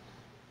up.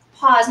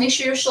 Pause, make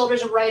sure your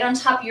shoulders are right on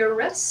top of your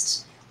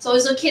wrist. It's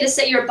always okay to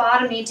set your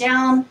bottom knee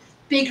down,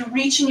 big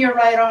reach in your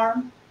right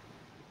arm.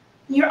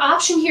 And your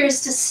option here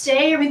is to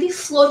stay or maybe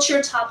float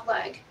your top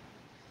leg.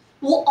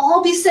 We'll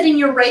all be setting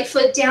your right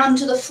foot down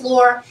to the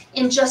floor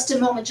in just a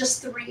moment,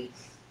 just 3.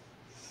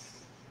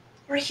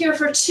 We're here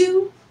for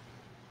 2.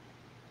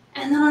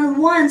 And then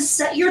on 1,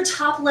 set your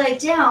top leg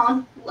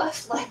down,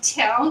 left leg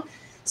down.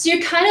 So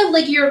you're kind of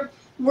like you're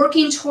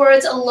working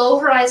towards a low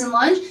horizon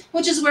lunge,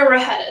 which is where we're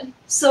headed.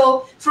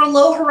 So for a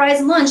low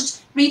horizon lunge,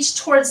 reach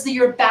towards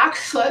your back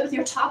foot with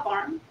your top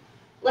arm.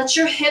 Let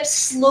your hips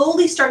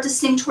slowly start to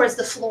sink towards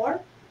the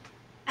floor.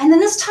 And then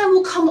this time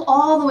we'll come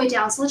all the way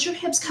down. So let your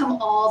hips come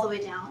all the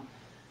way down.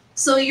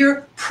 So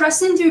you're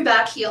pressing through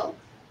back heel,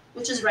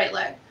 which is right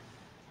leg.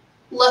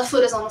 Left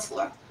foot is on the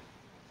floor.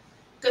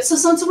 Good, so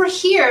since we're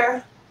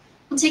here,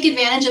 we'll take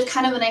advantage of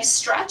kind of a nice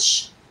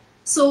stretch.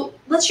 So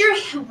let your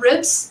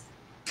ribs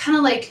kind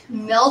of like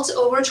melt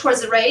over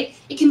towards the right.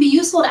 It can be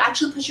useful to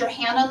actually put your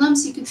hand on them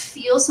so you can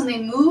feel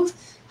something move.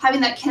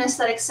 Having that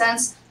kinesthetic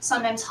sense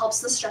sometimes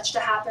helps the stretch to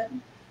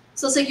happen.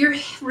 So it's like your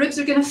ribs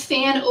are gonna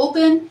fan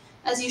open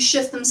as you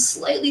shift them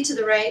slightly to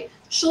the right.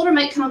 Shoulder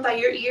might come up by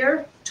your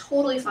ear,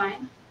 totally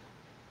fine.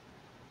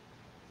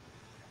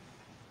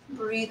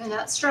 Breathe in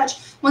that stretch.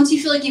 Once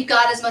you feel like you've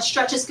got as much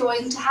stretch as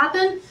going to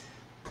happen,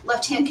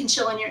 left hand can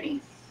chill on your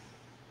knee.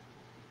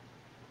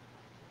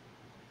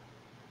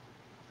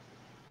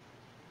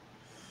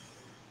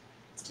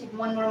 Let's take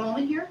one more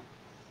moment here.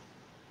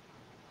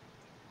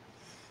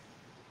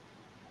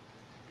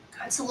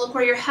 Good, so look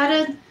where you're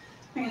headed.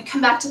 You're gonna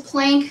come back to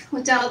plank,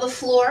 look down at the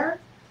floor.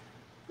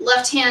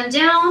 Left hand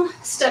down,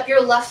 step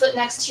your left foot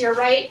next to your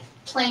right,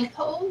 plank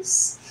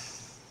pose.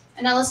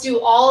 And now let's do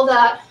all of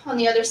that on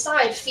the other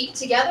side. Feet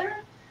together,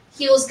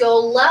 heels go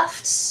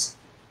left,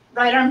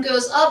 right arm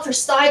goes up for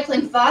side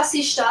plank,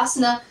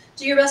 Vasisthasana.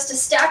 Do your best to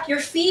stack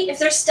your feet. If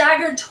they're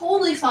staggered,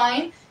 totally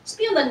fine. Just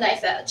be on the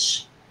knife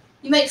edge.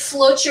 You might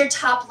float your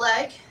top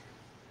leg.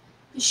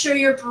 Be sure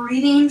you're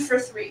breathing for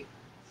 3.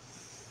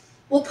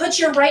 We'll put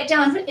your right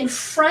down in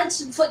front,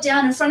 foot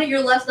down in front of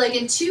your left leg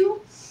in 2.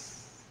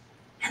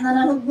 And then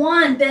on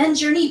 1,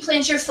 bend your knee,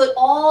 plant your foot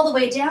all the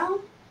way down.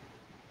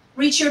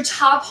 Reach your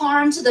top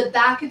arm to the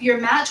back of your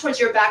mat towards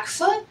your back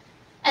foot.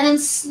 And then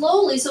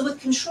slowly, so with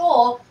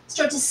control,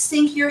 start to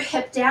sink your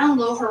hip down,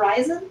 low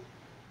horizon.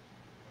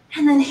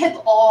 And then hip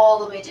all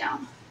the way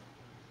down.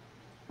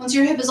 Once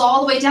your hip is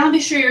all the way down, be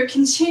sure you're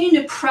continuing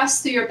to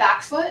press through your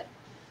back foot.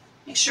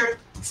 Make sure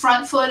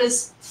front foot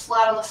is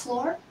flat on the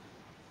floor.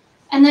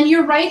 And then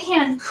your right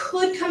hand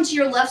could come to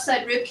your left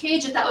side rib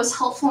cage if that was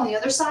helpful on the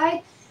other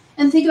side.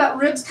 And think about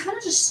ribs kind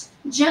of just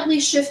gently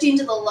shifting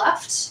to the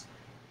left.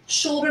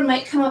 Shoulder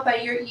might come up by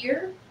your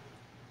ear.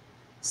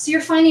 So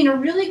you're finding a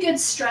really good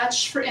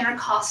stretch for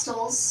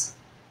intercostals,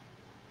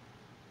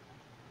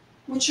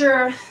 which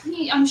are,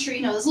 I'm sure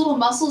you know, those little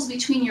muscles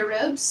between your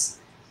ribs,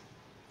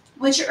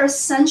 which are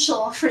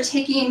essential for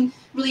taking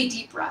really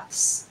deep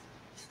breaths.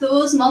 If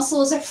those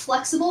muscles are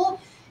flexible,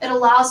 it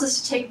allows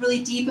us to take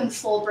really deep and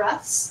full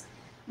breaths.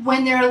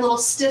 When they're a little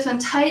stiff and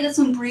tight, that's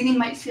when breathing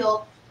might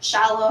feel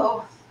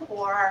shallow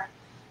or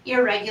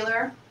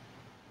irregular.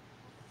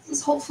 This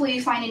is hopefully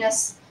helping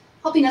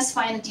us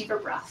find a deeper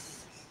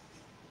breath.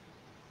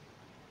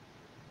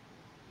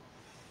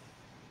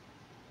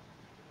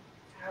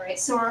 All right,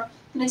 so we're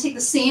going to take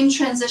the same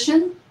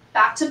transition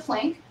back to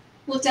plank.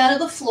 Look down at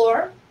the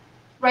floor.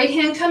 Right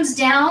hand comes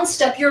down,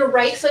 step your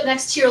right foot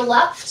next to your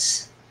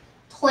left.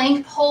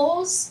 Plank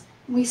pose.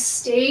 We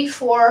stay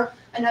for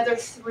another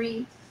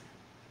 3.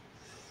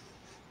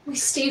 We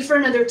stay for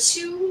another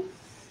 2.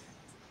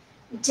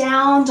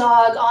 Down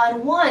dog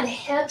on 1,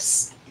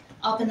 hips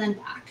up and then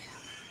back.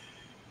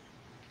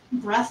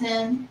 Breath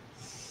in,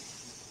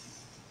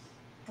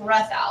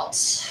 breath out.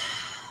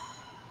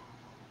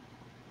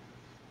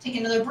 Take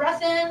another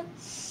breath in,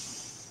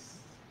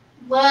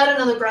 let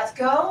another breath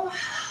go.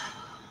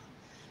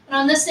 And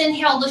on this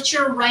inhale, lift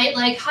your right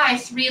leg high,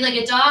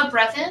 3-legged dog,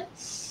 breath in.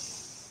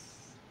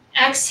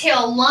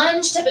 Exhale,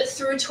 lunge, step it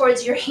through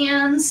towards your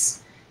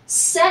hands.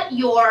 Set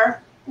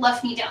your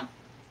left knee down.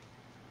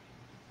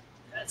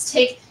 Let's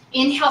take,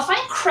 inhale,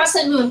 find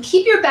crescent moon.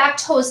 Keep your back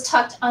toes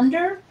tucked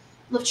under.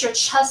 Lift your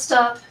chest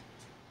up,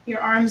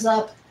 your arms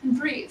up, and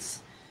breathe.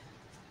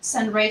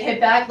 Send right hip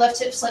back, left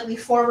hip slightly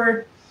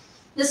forward.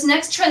 This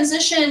next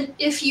transition,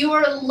 if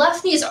your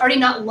left knee is already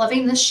not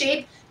loving this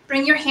shape,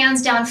 bring your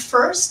hands down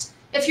first.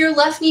 If your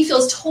left knee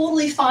feels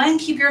totally fine,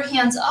 keep your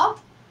hands up.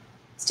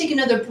 Let's take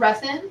another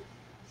breath in.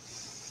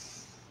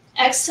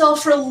 Exhale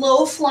for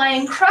low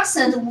flying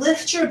crescent.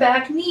 Lift your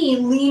back knee,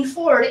 lean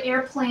forward,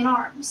 airplane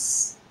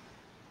arms.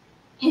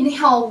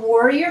 Inhale,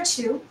 warrior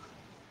two.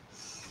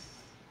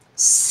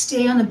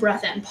 Stay on the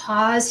breath in.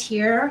 Pause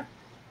here.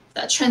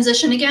 That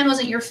transition again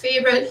wasn't your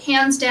favorite.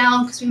 Hands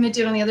down, because we're going to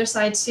do it on the other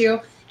side too.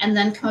 And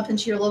then come up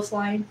into your low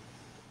flying.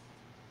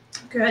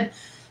 Good.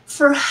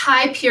 For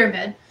high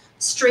pyramid,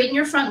 straighten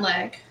your front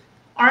leg.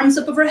 Arms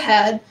up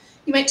overhead.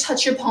 You might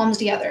touch your palms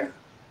together.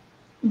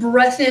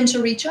 Breath in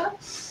to reach up.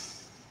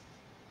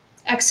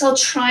 Exhale,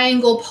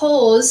 triangle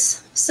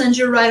pose. Send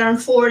your right arm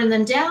forward and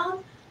then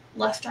down.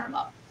 Left arm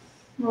up.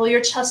 Roll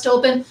your chest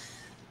open.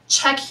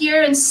 Check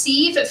here and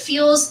see if it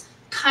feels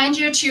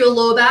kinder to your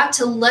low back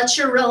to let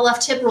your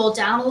left hip roll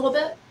down a little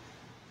bit.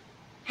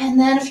 And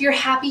then if you're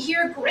happy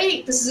here,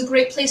 great. This is a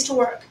great place to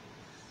work.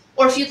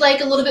 Or if you'd like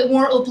a little bit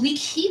more oblique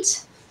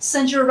heat,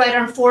 send your right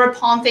arm forward,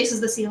 palm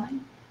faces the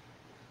ceiling.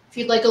 If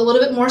you'd like a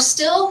little bit more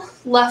still,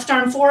 left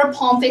arm forward,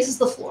 palm faces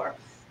the floor.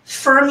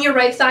 Firm your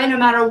right thigh no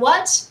matter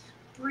what.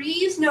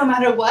 Breathe no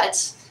matter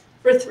what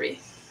for 3.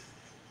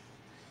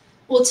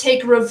 We'll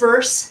take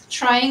reverse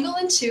triangle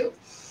in 2.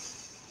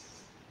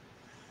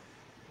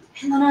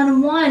 And then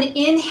on 1,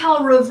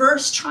 inhale,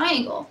 reverse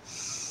triangle.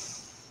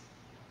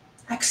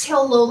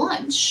 Exhale, low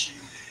lunge.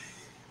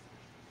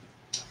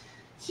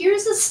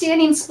 Here's the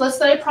standing splits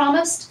that I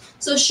promised.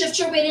 So shift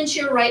your weight into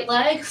your right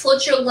leg,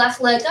 float your left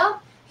leg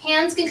up.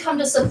 Hands can come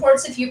to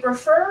supports if you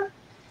prefer.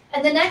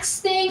 And the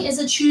next thing is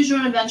a choose your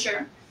own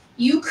adventure.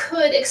 You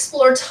could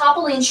explore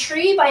toppling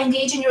tree by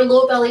engaging your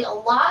low belly a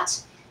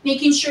lot,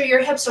 making sure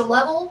your hips are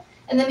level,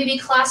 and then maybe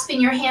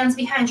clasping your hands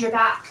behind your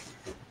back.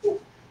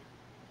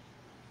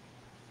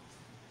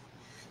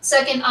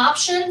 Second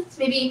option,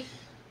 maybe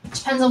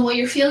depends on what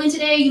you're feeling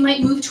today, you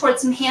might move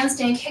towards some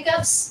handstand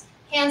kick-ups,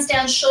 hands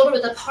down, shoulder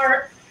width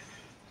apart.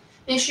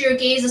 Make sure your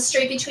gaze is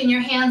straight between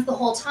your hands the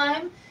whole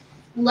time.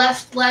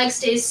 Left leg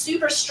stays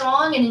super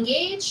strong and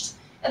engaged.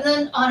 And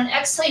then on an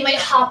exhale, you might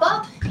hop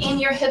up and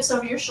your hips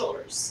over your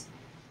shoulders.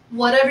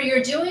 Whatever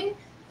you're doing,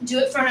 do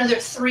it for another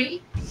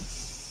 3.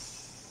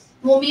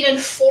 We'll meet in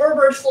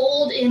forward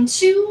fold in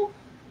 2.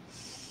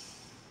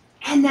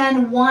 And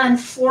then 1,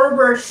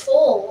 forward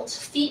fold,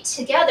 feet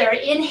together.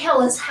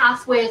 Inhale is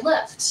halfway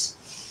lift.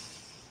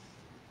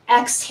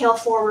 Exhale,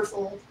 forward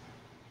fold.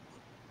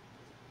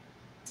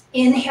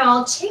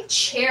 Inhale, take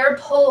chair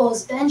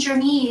pose, bend your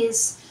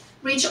knees,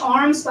 reach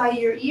arms by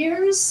your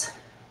ears,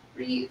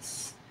 breathe.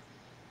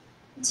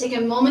 Take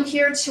a moment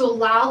here to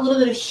allow a little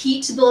bit of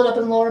heat to build up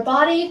in lower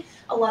body,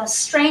 a lot of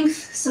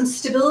strength, some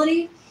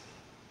stability.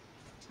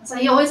 As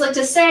I always like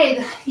to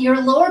say, your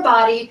lower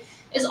body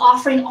is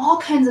offering all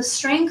kinds of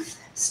strength,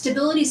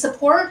 stability,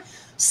 support,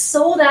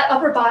 so that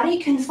upper body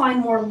can find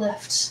more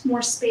lift,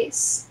 more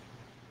space.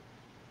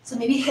 So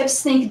maybe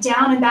hips think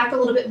down and back a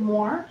little bit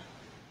more.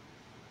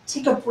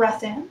 Take a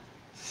breath in.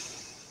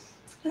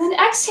 And then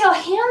exhale,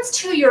 hands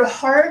to your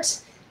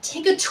heart.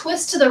 Take a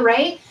twist to the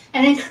right,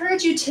 and I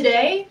encourage you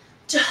today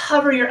to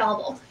hover your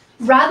elbow.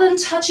 Rather than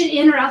touch it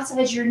in or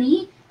outside your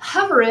knee,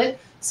 hover it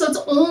so it's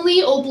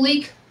only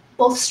oblique,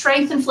 both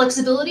strength and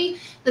flexibility,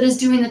 that is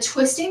doing the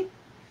twisting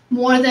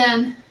more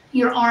than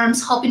your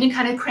arms helping to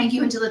kind of crank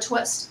you into the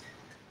twist.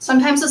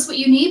 Sometimes that's what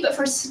you need, but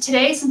for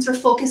today, since we're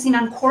focusing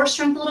on core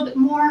strength a little bit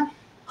more,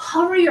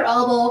 hover your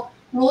elbow,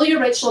 roll your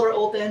right shoulder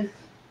open,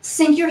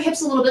 sink your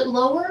hips a little bit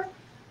lower,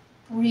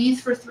 breathe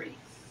for 3.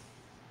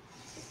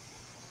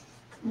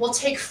 We'll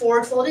take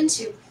forward fold in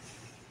 2.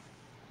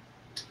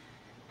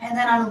 And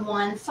then on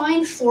 1,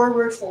 find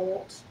forward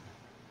fold.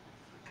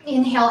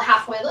 Inhale,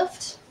 halfway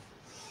lift.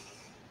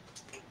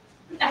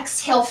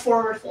 Exhale,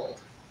 forward fold.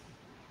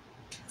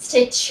 Let's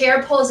take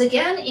chair pose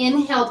again.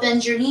 Inhale,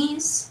 bend your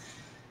knees.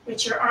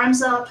 Reach your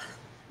arms up.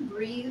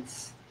 Breathe.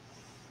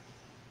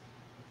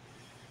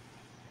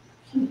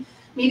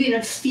 Maybe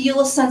even feel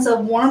a sense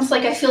of warmth,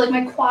 like I feel like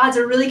my quads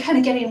are really kind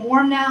of getting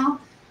warm now.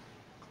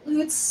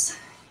 Glutes,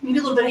 maybe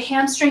a little bit of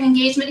hamstring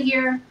engagement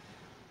here.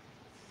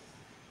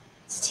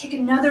 Let's take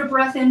another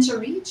breath in to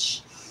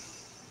reach.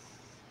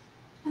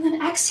 And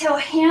then exhale,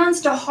 hands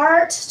to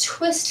heart,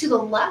 twist to the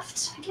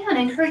left. Again,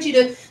 I encourage you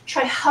to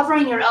try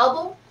hovering your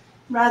elbow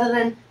rather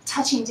than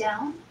touching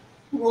down.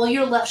 Roll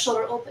your left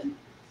shoulder open.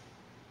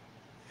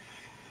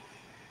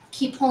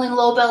 Keep pulling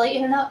low belly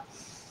in and up.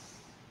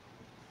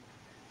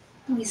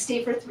 And we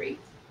stay for 3.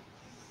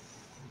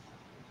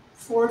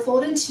 Forward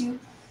fold in 2.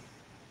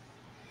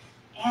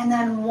 And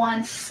then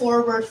 1,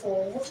 forward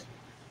fold.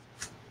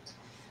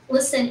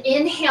 Listen,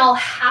 inhale,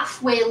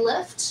 halfway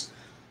lift,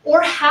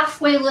 or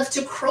halfway lift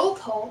to crow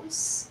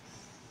pose.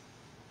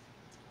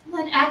 And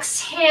then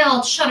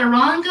exhale,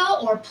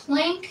 chaturanga or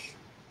plank.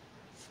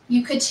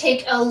 You could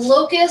take a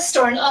locust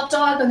or an up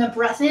dog on the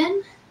breath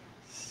in.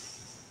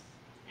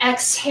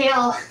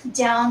 Exhale,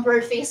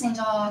 downward facing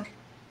dog.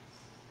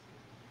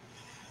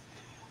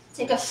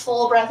 Take a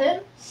full breath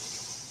in.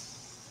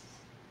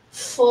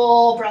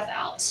 Full breath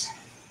out.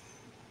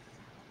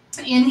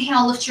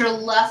 Inhale, lift your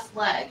left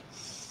leg.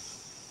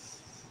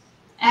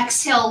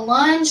 Exhale,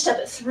 lunge, step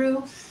it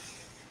through.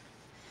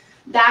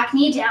 Back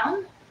knee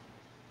down.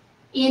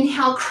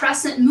 Inhale,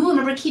 crescent moon.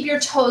 Remember, keep your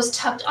toes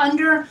tucked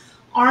under,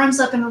 arms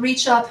up and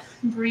reach up,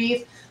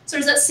 breathe. So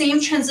there's that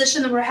same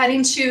transition that we're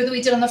heading to that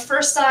we did on the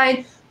first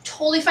side.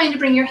 Totally fine to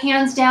bring your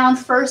hands down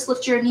first,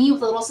 lift your knee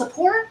with a little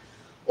support,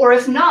 or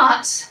if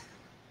not,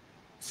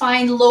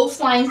 find low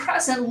flying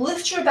crescent,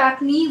 lift your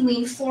back knee,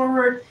 lean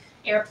forward,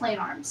 airplane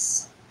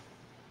arms.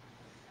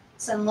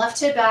 Send left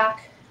hip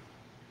back,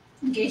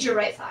 engage your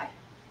right thigh.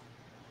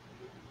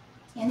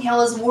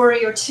 Inhale as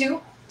warrior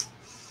two.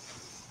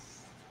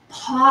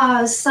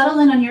 Pause, settle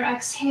in on your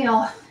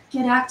exhale.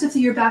 Get active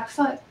through your back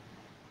foot.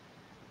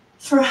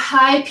 For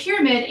high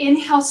pyramid,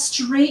 inhale,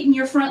 straighten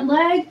your front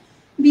leg.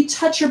 Maybe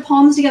touch your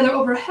palms together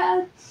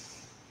overhead.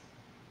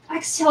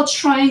 Exhale,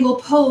 triangle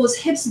pose,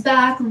 hips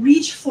back,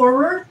 reach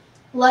forward,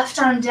 left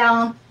arm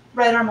down,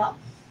 right arm up.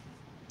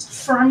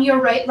 Firm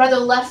your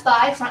left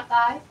thigh, front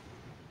thigh.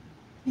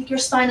 Make your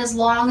spine as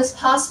long as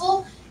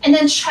possible, and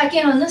then check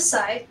in on this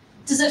side.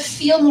 Does it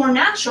feel more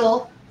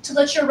natural to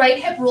let your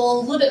right hip roll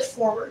a little bit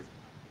forward?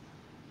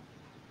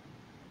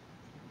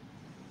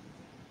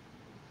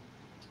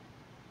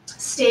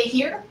 Stay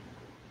here,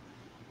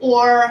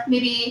 or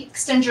maybe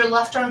extend your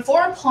left arm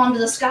forward, palm to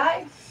the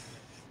sky.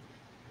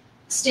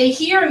 Stay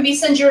here, maybe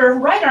send your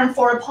right arm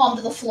forward, palm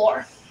to the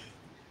floor.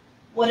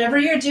 Whatever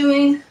you're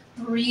doing,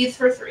 breathe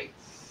for 3.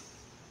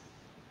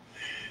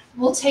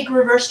 We'll take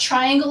reverse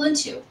triangle in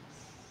 2.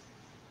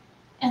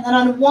 And then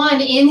on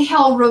 1,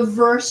 inhale,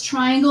 reverse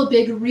triangle,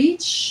 big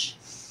reach.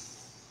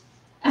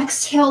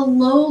 Exhale,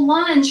 low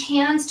lunge,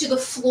 hands to the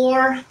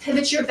floor,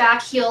 pivot your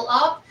back heel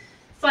up.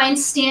 Find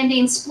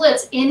standing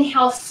splits.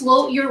 Inhale,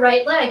 float your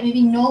right leg,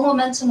 maybe no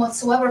momentum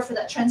whatsoever for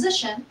that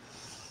transition.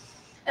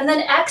 And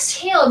then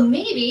exhale,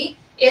 maybe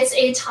it's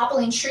a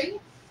toppling tree.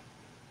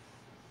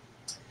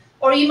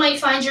 Or you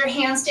might find your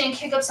handstand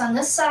kick-ups on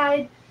this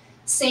side.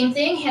 Same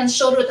thing, hands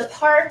shoulder width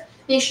apart.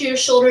 Make sure your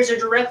shoulders are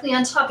directly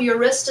on top of your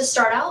wrist to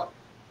start out.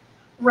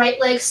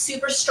 Right leg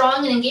super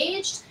strong and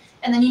engaged.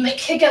 And then you might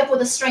kick up with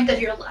the strength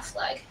of your left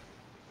leg.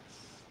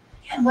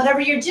 And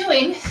whatever you're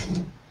doing,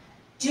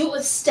 do it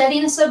with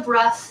steadiness of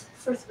breath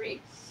for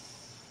 3.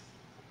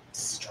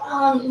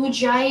 Strong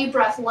Ujjayi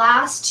breath,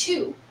 last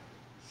 2.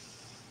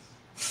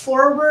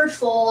 Forward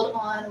fold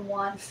on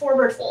 1,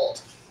 forward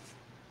fold.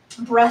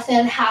 Breath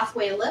in,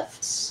 halfway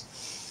lift.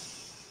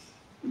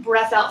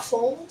 Breath out,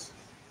 fold.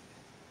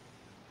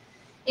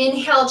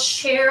 Inhale,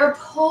 chair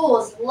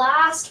pose,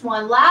 last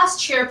one,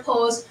 last chair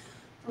pose.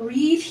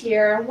 Breathe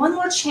here. One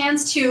more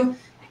chance to,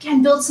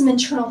 again, build some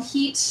internal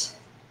heat.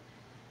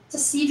 To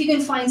see if you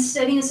can find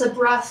steadiness of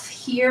breath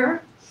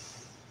here.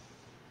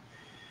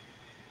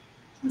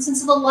 And since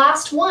it's the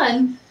last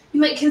one,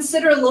 you might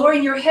consider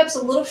lowering your hips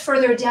a little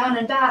further down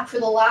and back for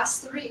the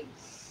last 3.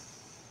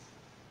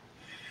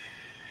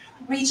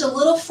 Reach a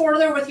little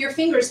further with your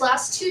fingers,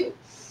 last 2.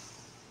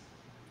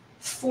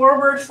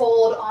 Forward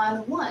fold on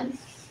 1.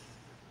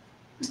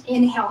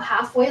 Inhale,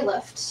 halfway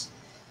lift.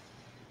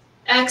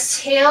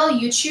 Exhale,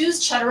 you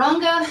choose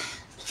chaturanga,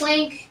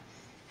 plank,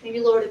 maybe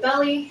lower to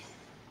belly.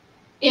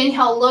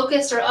 Inhale,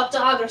 locust or up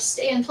dog or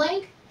stay in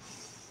plank.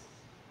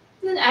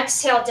 And then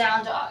exhale,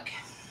 down dog.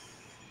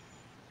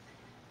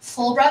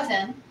 Full breath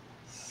in.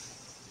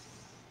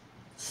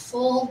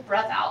 Full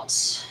breath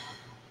out.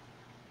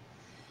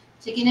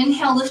 Take an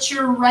inhale, lift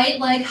your right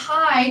leg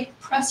high,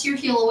 press your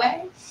heel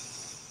away.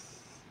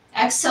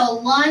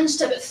 Exhale, lunge,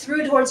 step it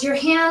through towards your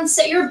hands,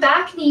 set your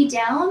back knee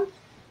down,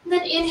 and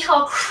then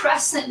inhale,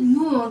 crescent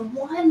moon.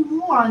 1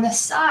 more on the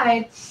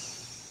side.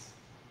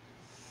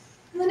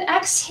 And then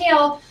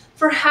exhale,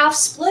 for half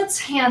splits,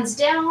 hands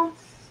down,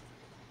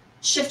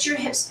 shift your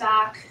hips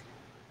back,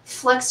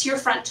 flex your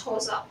front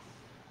toes up.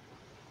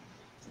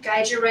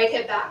 Guide your right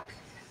hip back.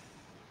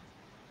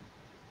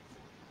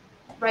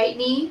 Right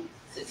knee,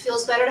 if it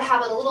feels better to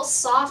have it a little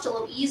soft, a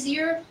little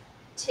easier,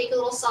 take a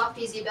little soft,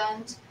 easy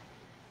bend.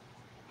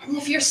 And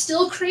if you're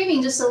still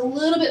craving just a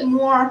little bit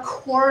more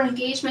core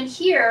engagement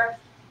here,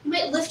 you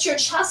might lift your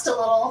chest a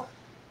little,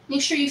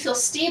 make sure you feel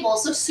stable,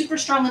 so super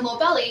strong in low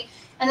belly,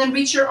 and then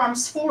reach your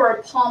arms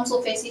forward, palms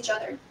will face each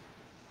other.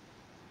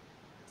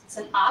 It's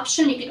an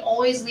option, you can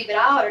always leave it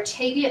out or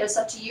take it, it's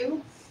up to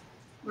you.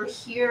 We're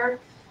here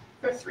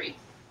for 3.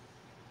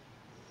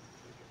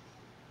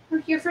 We're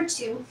here for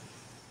 2.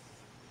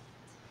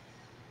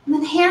 And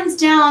then hands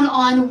down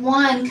on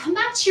 1, come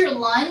back to your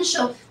lunge,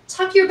 so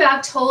tuck your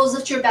back toes,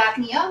 lift your back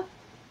knee up.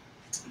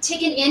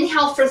 Take an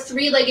inhale for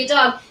 3-legged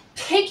dog.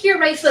 Pick your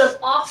right foot up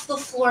off the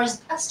floor as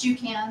best you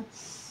can.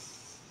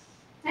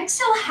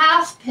 Exhale,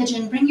 half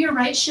pigeon. Bring your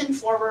right shin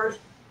forward.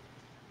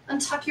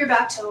 Untuck your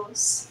back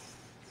toes.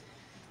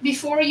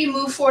 Before you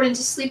move forward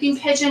into sleeping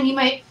pigeon, you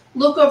might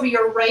look over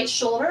your right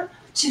shoulder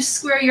to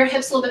square your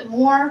hips a little bit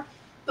more,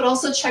 but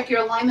also check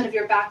your alignment of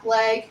your back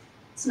leg.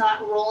 It's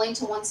not rolling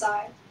to one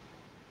side.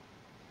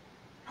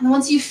 And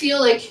once you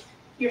feel like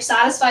you're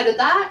satisfied with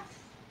that,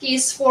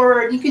 gaze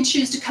forward. You can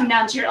choose to come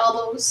down to your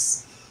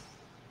elbows.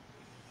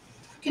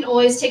 You can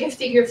always take a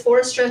figure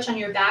 4 stretch on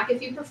your back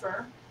if you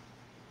prefer.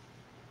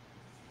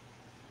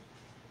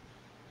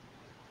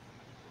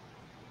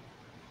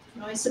 You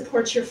can always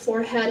support your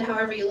forehead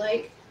however you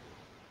like.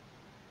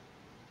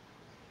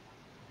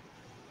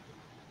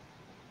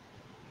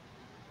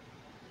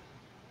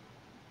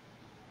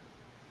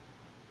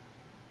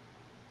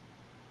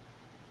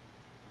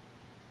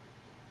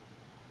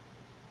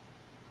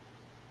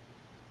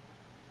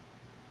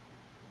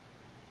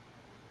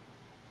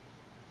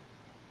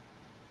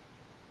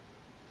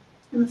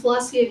 In the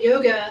philosophy of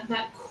yoga,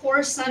 that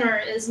core center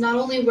is not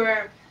only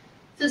where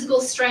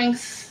physical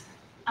strength,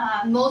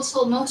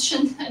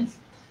 motion, and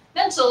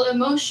mental,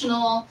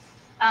 emotional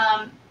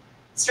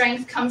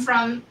strength come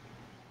from,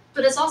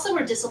 but it's also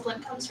where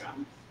discipline comes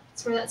from.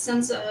 It's where that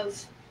sense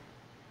of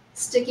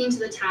sticking to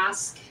the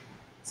task,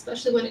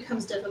 especially when it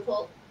comes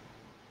difficult.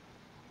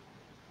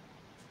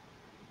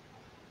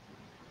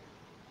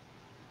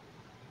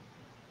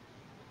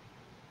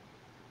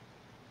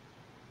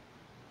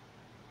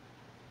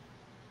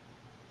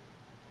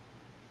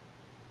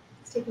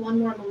 Let's take one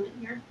more moment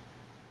here.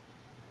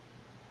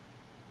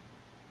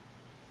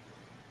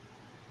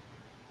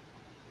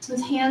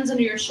 With hands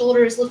under your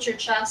shoulders, lift your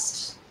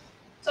chest,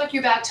 tuck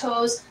your back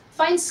toes,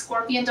 find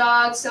scorpion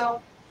dog.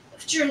 So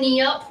lift your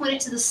knee up, point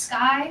it to the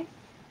sky.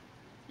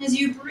 As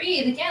you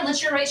breathe, again,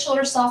 let your right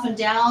shoulder soften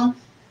down.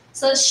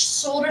 So that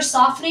shoulder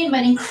softening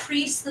might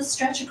increase the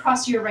stretch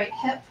across your right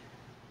hip.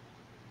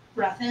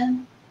 Breath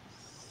in.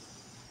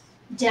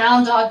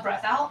 Down dog,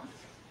 breath out.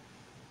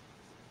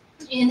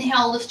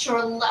 Inhale, lift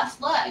your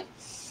left leg.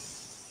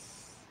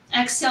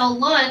 Exhale,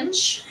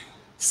 lunge.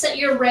 Set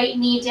your right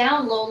knee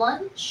down, low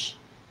lunge.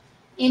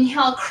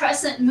 Inhale,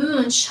 crescent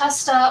moon,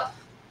 chest up,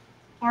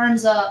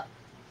 arms up.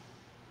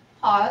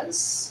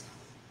 Pause.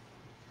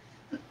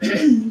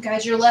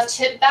 Guide your left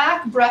hip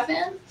back, breath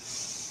in.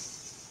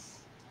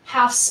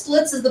 Half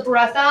splits as the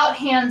breath out,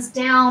 hands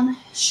down,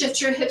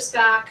 shift your hips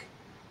back,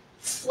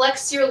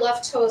 flex your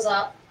left toes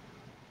up.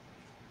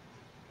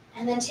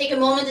 And then take a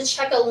moment to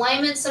check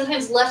alignment.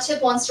 Sometimes left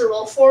hip wants to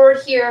roll forward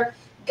here,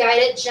 guide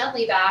it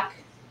gently back.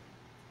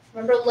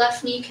 Remember,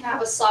 left knee can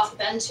have a soft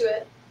bend to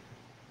it.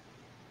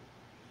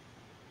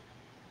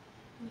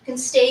 You can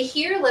stay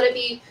here, let it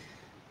be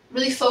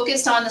really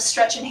focused on the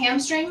stretch and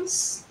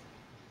hamstrings.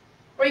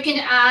 Or you can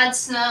add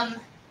some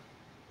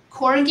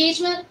core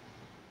engagement.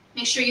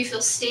 Make sure you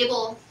feel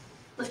stable.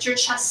 Lift your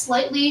chest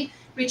slightly,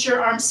 reach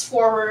your arms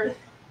forward.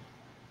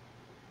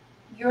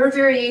 Your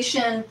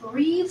variation,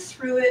 breathe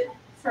through it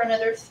for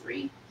another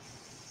 3.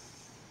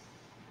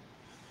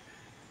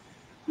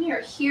 We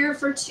are here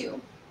for 2.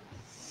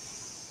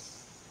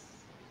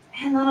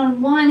 And then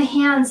on 1,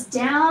 hands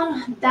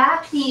down,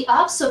 back knee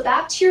up, so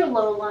back to your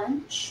low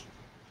lunge.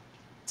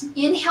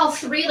 Inhale,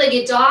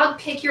 3-legged dog,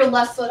 pick your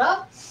left foot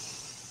up.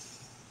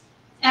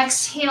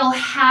 Exhale,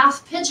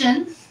 half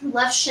pigeon,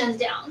 left shin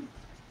down.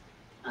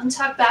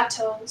 Untuck back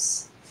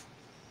toes.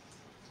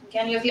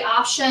 Again, you have the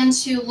option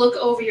to look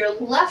over your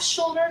left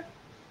shoulder,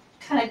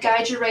 kind of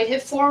guide your right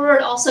hip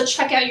forward. Also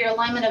check out your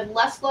alignment of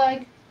left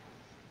leg,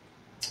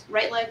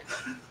 right leg.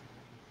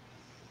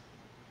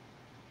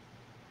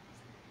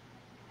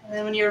 And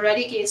then when you're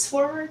ready, gaze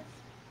forward.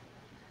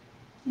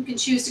 You can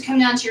choose to come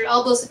down to your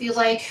elbows if you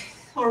like,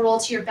 or roll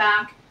to your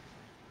back,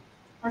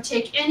 or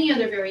take any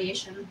other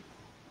variation.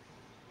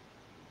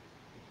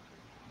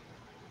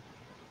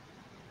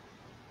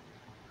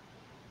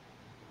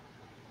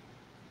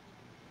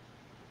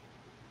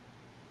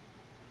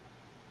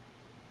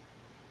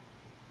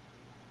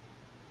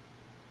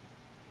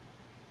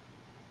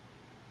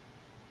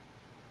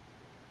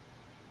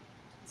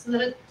 So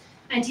the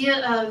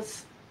idea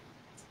of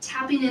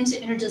tapping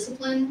into inner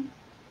discipline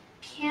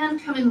can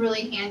come in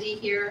really handy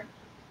here.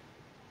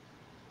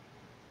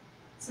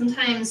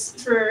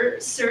 Sometimes for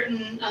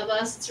certain of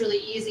us, it's really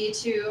easy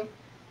to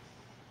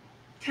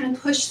kind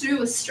of push through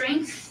with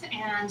strength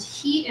and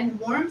heat and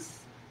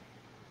warmth.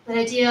 That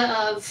idea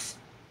of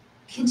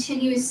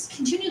continually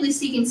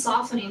seeking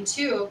softening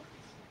too,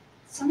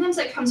 sometimes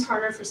that comes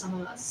harder for some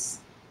of us.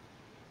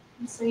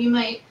 And so you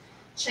might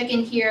check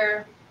in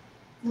here,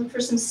 look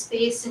for some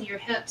space in your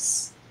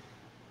hips.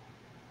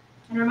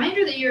 And a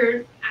reminder that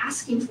you're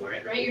asking for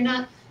it, right? You're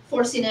not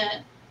forcing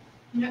it,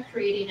 you're not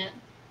creating it,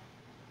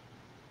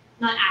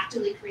 not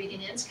actively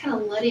creating it, it's kind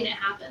of letting it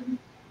happen.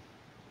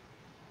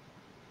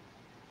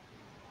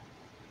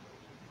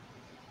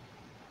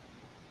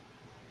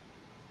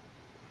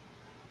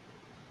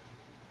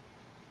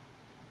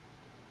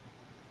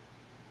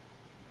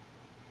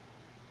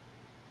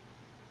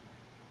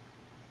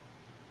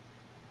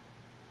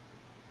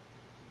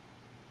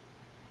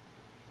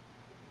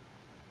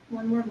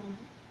 One more moment.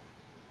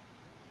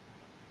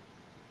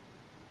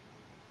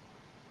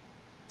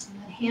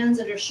 And then hands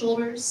under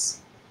shoulders.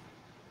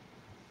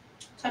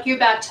 Tuck your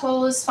back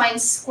toes,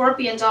 find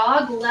scorpion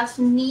dog, left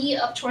knee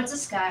up towards the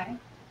sky.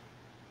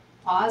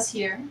 Pause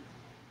here.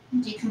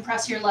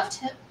 Decompress your left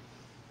hip.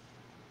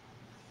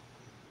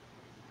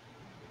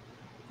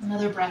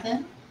 Another breath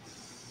in.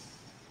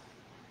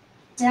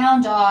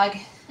 Down dog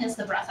is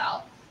the breath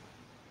out.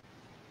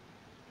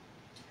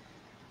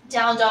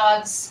 Down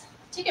dogs,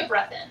 take a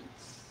breath in.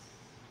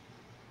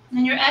 And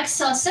then your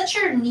exhale, set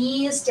your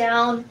knees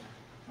down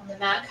on the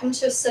mat. Come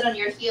to a sit on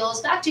your heels.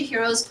 Back to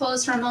hero's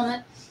pose for a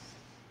moment.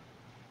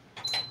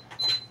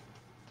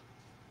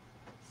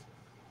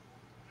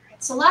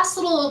 So last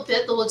little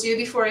bit that we'll do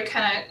before we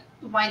kind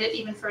of wind it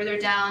even further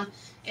down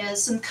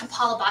is some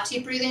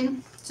Kapalabhati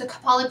breathing. So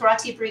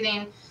Kapalabhati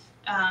breathing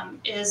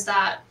is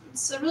that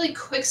it's a really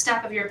quick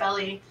stack of your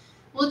belly.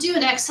 We'll do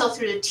an exhale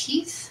through the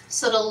teeth,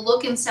 so it'll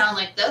look and sound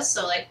like this.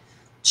 So like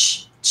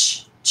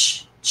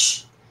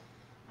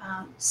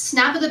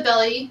Snap of the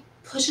belly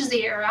pushes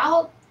the air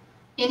out.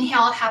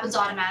 Inhale, it happens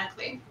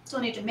automatically.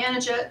 Don't need to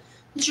manage it.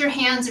 Let your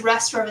hands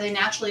rest wherever they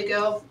naturally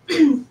go.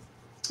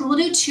 We'll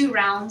do 2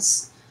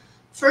 rounds.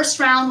 First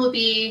round will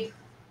be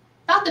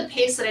about the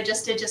pace that I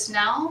just did just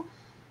now.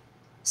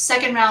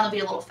 Second round will be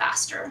a little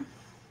faster.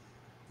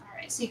 All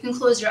right, so you can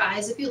close your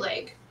eyes if you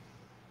like.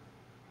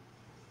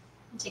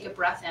 And take a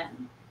breath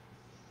in.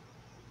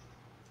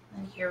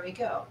 And here we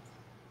go.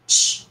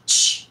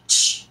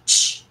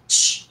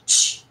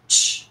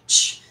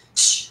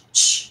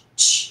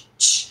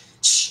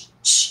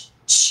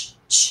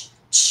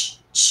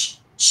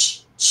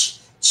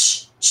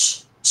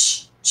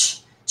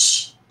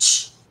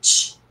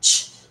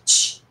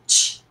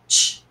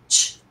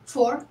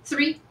 Four,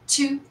 three,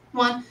 two,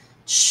 one.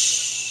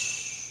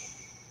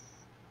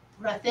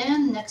 Breath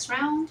in, next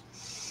round.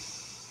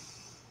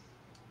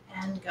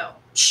 And go.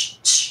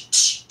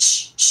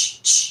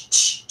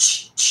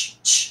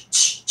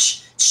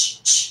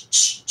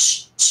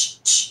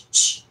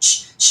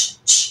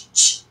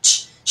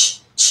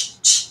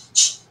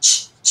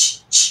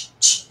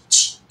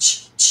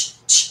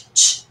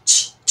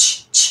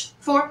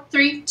 4,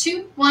 3,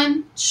 2,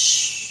 1.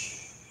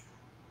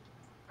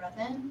 Breath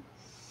in.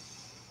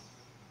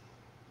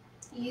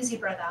 Easy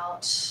breath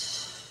out.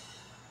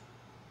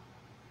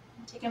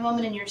 Take a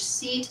moment in your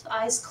seat,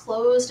 eyes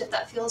closed if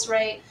that feels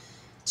right,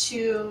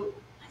 to,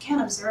 again,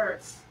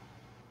 observe.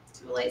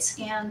 Do a light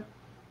scan.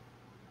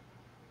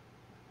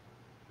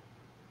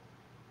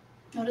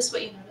 Notice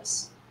what you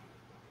notice.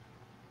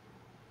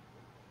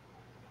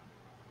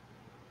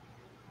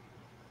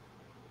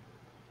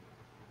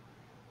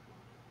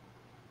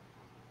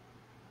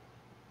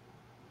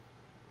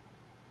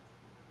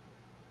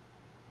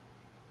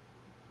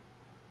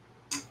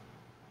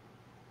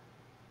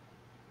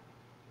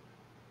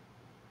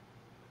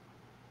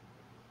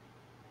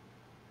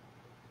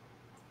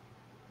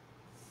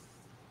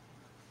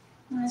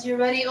 As you're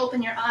ready,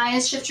 open your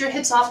eyes, shift your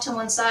hips off to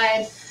one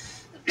side,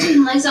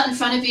 legs out in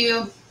front of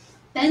you,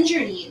 bend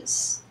your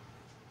knees.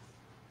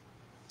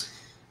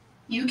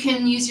 You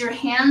can use your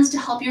hands to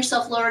help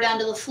yourself lower down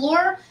to the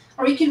floor,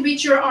 or you can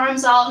reach your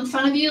arms out in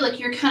front of you like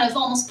you're kind of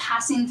almost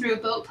passing through a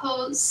boat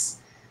pose.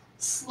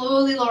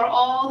 Slowly lower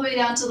all the way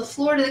down to the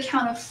floor to the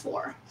count of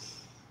 4.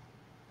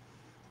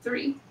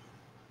 3.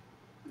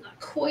 Not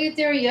quite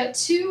there yet,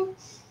 2.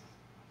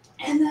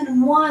 And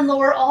then 1,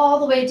 lower all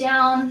the way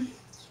down.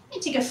 You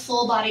take a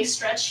full body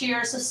stretch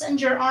here, so send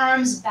your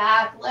arms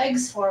back,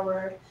 legs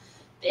forward.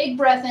 Big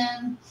breath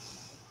in.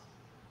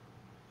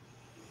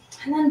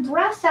 And then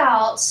breath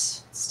out.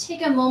 Let's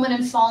take a moment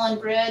in fallen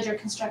bridge or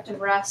constructive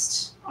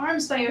rest.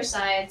 Arms by your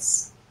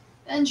sides.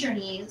 Bend your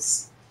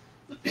knees.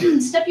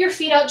 Step your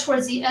feet out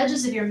towards the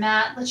edges of your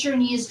mat. Let your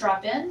knees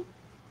drop in.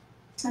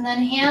 And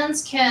then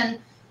hands can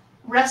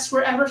rest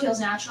wherever feels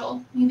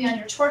natural. Maybe on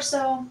your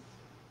torso.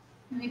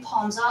 Maybe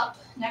palms up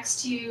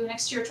next to you,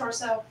 next to your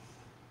torso.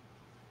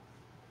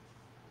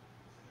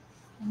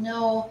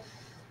 No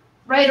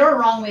right or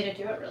wrong way to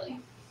do it, really.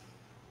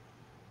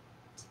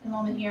 Take a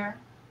moment here.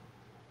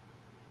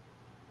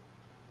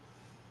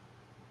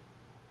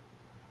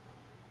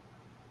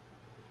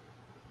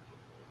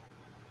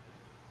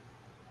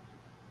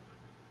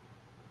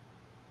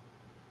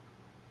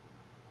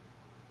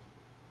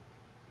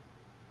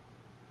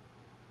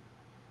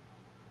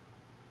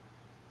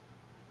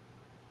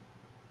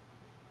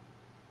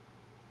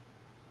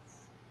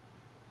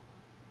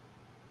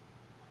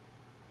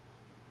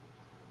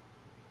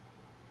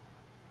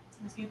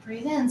 As you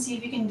breathe in, see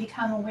if you can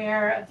become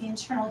aware of the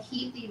internal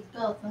heat that you've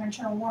built, the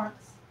internal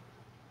warmth.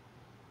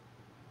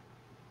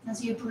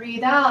 As you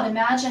breathe out,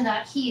 imagine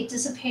that heat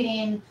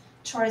dissipating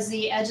towards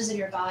the edges of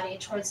your body,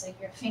 towards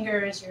like your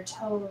fingers, your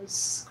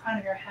toes, crown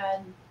of your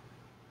head.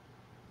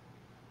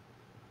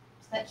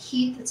 So that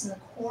heat that's in the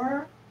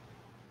core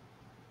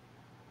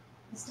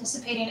is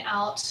dissipating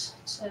out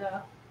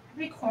to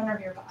every corner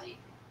of your body.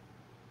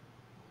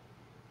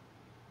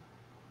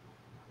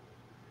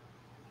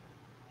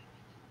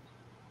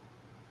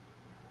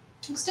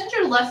 Extend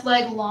your left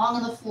leg long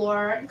on the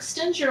floor,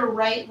 extend your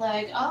right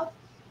leg up,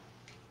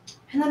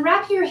 and then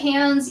wrap your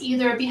hands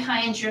either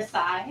behind your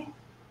thigh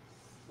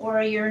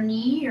or your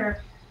knee,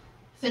 or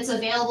if it's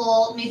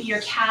available, maybe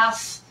your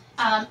calf.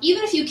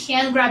 Even if you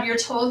can grab your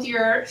toe with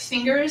your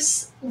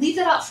fingers, leave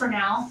that out for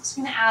now. It's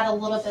going to add a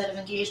little bit of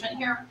engagement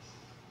here.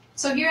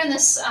 So here in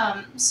this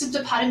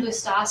Supta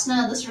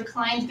Padangusthasana, this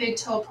reclined big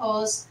toe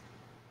pose,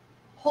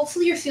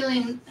 hopefully you're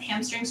feeling a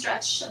hamstring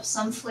stretch of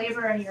some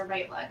flavor in your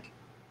right leg.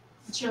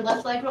 Let your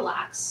left leg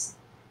relax.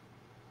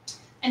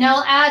 And now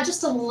I'll add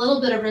just a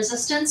little bit of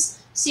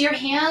resistance. So your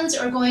hands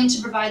are going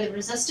to provide the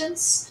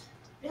resistance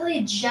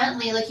really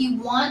gently, like you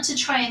want to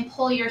try and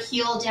pull your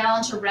heel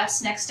down to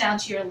rest next down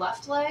to your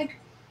left leg.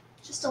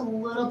 Just a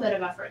little bit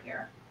of effort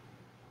here.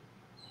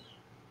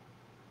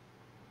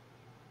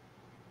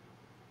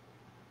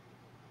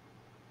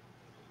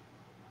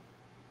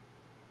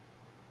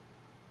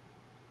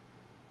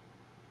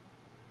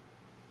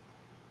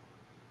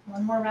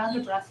 One more round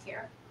of breath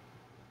here.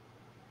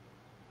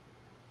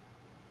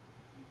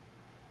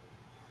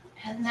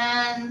 And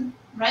then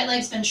right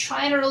leg's been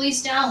trying to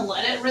release down,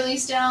 let it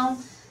release down,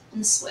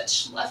 and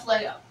switch, left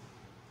leg up.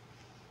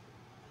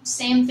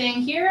 Same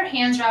thing here,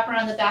 hands wrap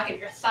around the back of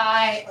your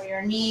thigh or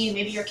your knee,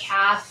 maybe your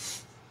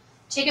calf.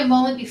 Take a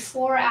moment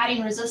before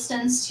adding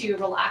resistance to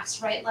relax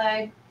right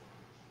leg.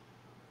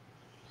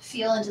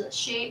 Feel into the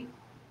shape.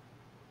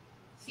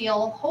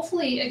 Feel,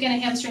 hopefully, again, a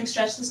hamstring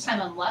stretch, this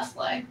time on left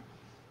leg.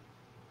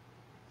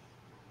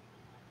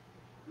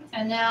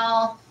 And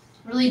now,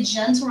 really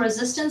gentle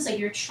resistance, like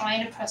you're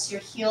trying to press your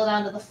heel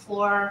down to the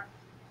floor,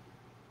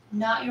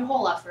 not your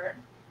whole effort.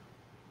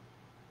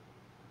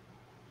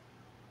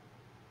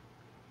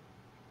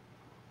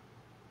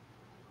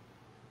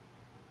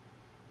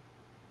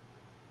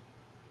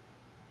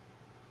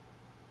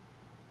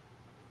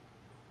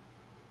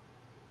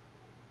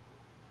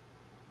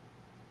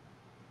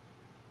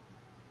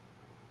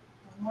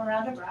 One more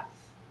round of breath.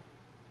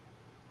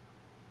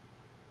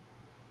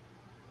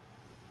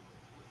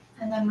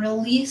 And then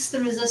release the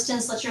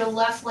resistance, let your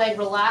left leg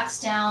relax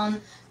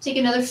down. Take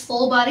another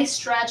full body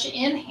stretch,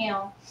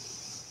 inhale.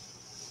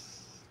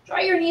 Draw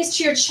your knees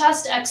to your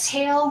chest,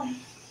 exhale.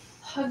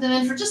 Hug them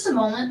in for just a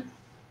moment.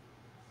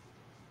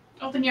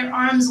 Open your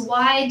arms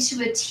wide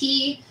to a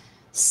T.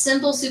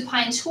 Simple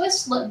supine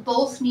twist, let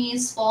both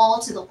knees fall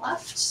to the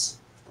left.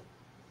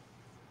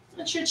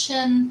 Let your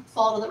chin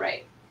fall to the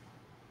right.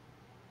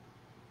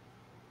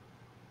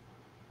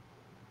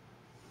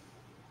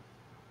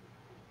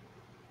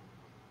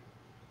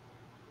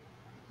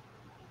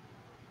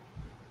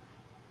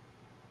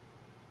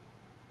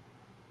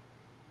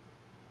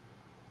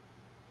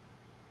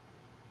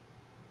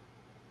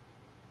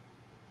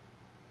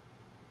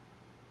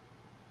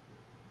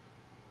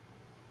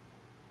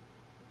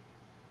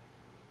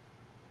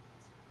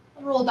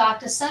 Roll back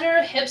to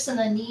center, hips and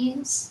the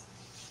knees.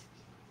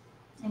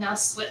 And now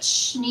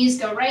switch. Knees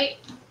go right,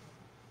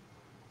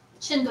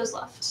 chin goes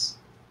left.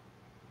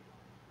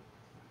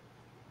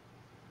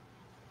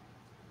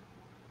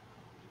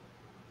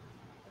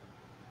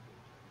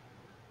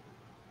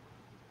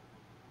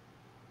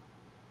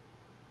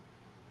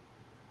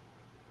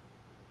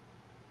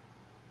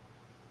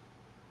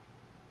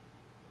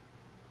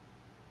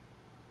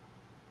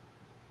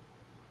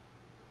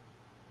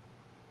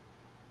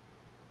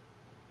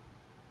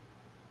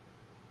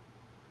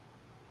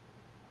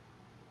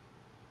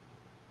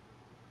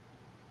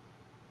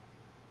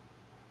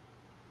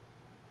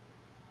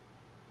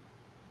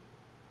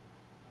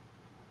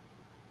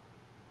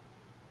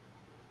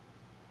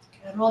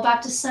 Good. Roll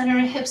back to center,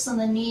 hips on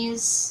the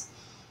knees.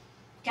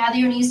 Gather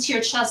your knees to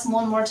your chest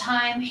one more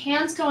time.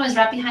 Hands can always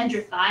wrap behind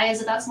your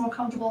thighs if that's more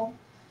comfortable.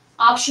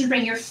 Option,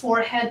 bring your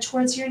forehead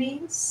towards your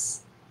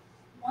knees.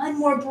 One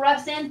more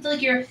breath in. Feel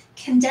like you're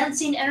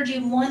condensing energy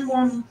one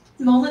more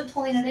moment,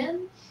 pulling it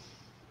in.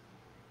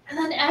 And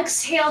then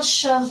exhale,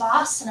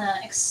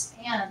 Shavasana,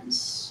 expand.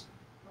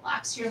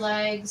 Relax your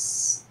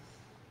legs,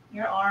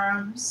 your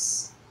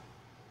arms.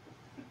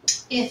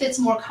 If it's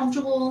more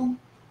comfortable,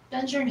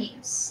 bend your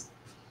knees.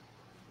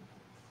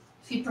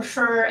 If you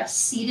prefer a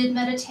seated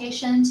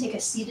meditation, take a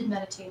seated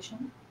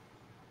meditation.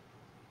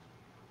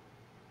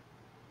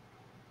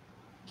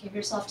 Give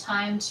yourself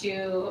time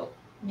to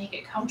make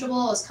it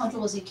comfortable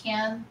as you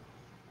can.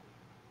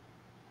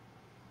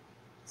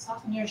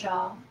 Soften your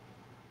jaw.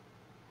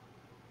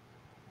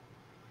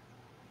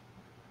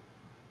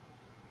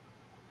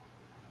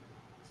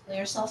 Feel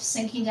yourself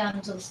sinking down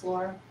into the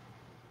floor.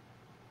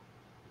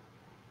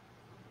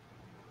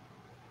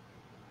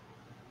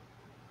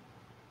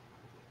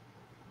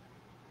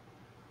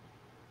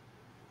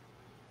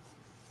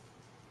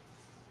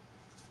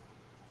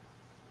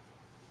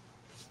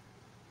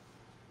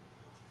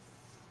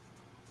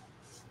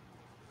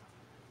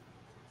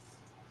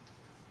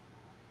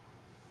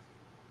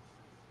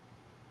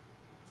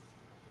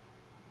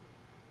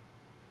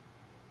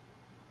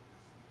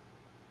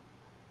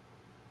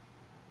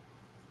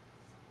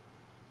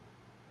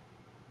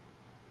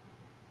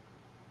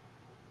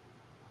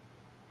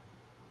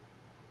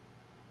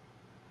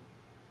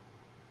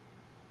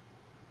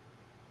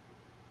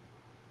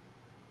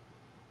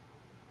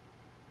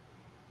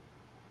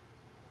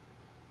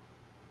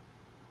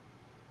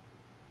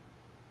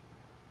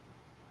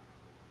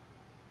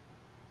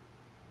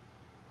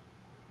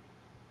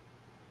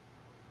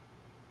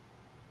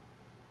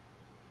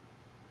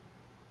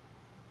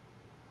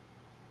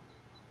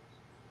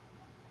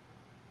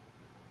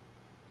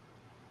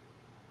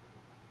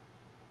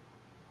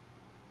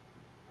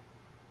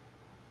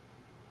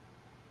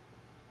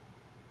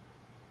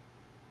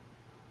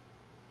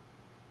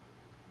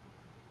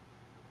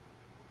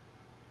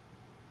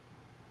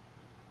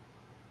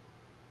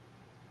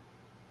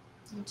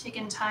 And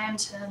taking time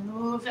to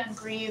move and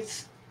breathe.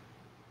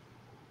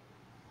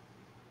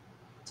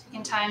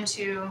 Taking time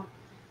to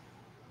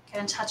get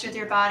in touch with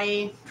your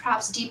body,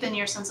 perhaps deepen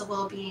your sense of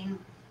well-being,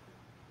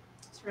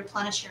 to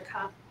replenish your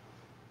cup.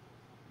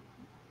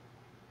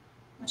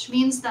 Which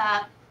means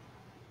that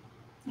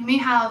you may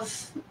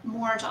have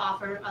more to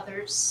offer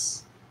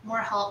others, more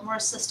help, more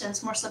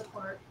assistance, more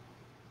support.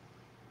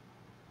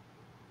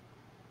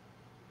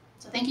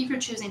 So thank you for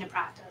choosing to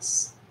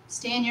practice.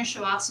 Stay in your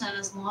Shavasana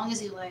as long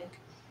as you like.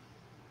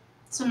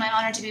 It's been my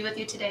honor to be with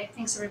you today.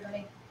 Thanks,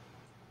 everybody.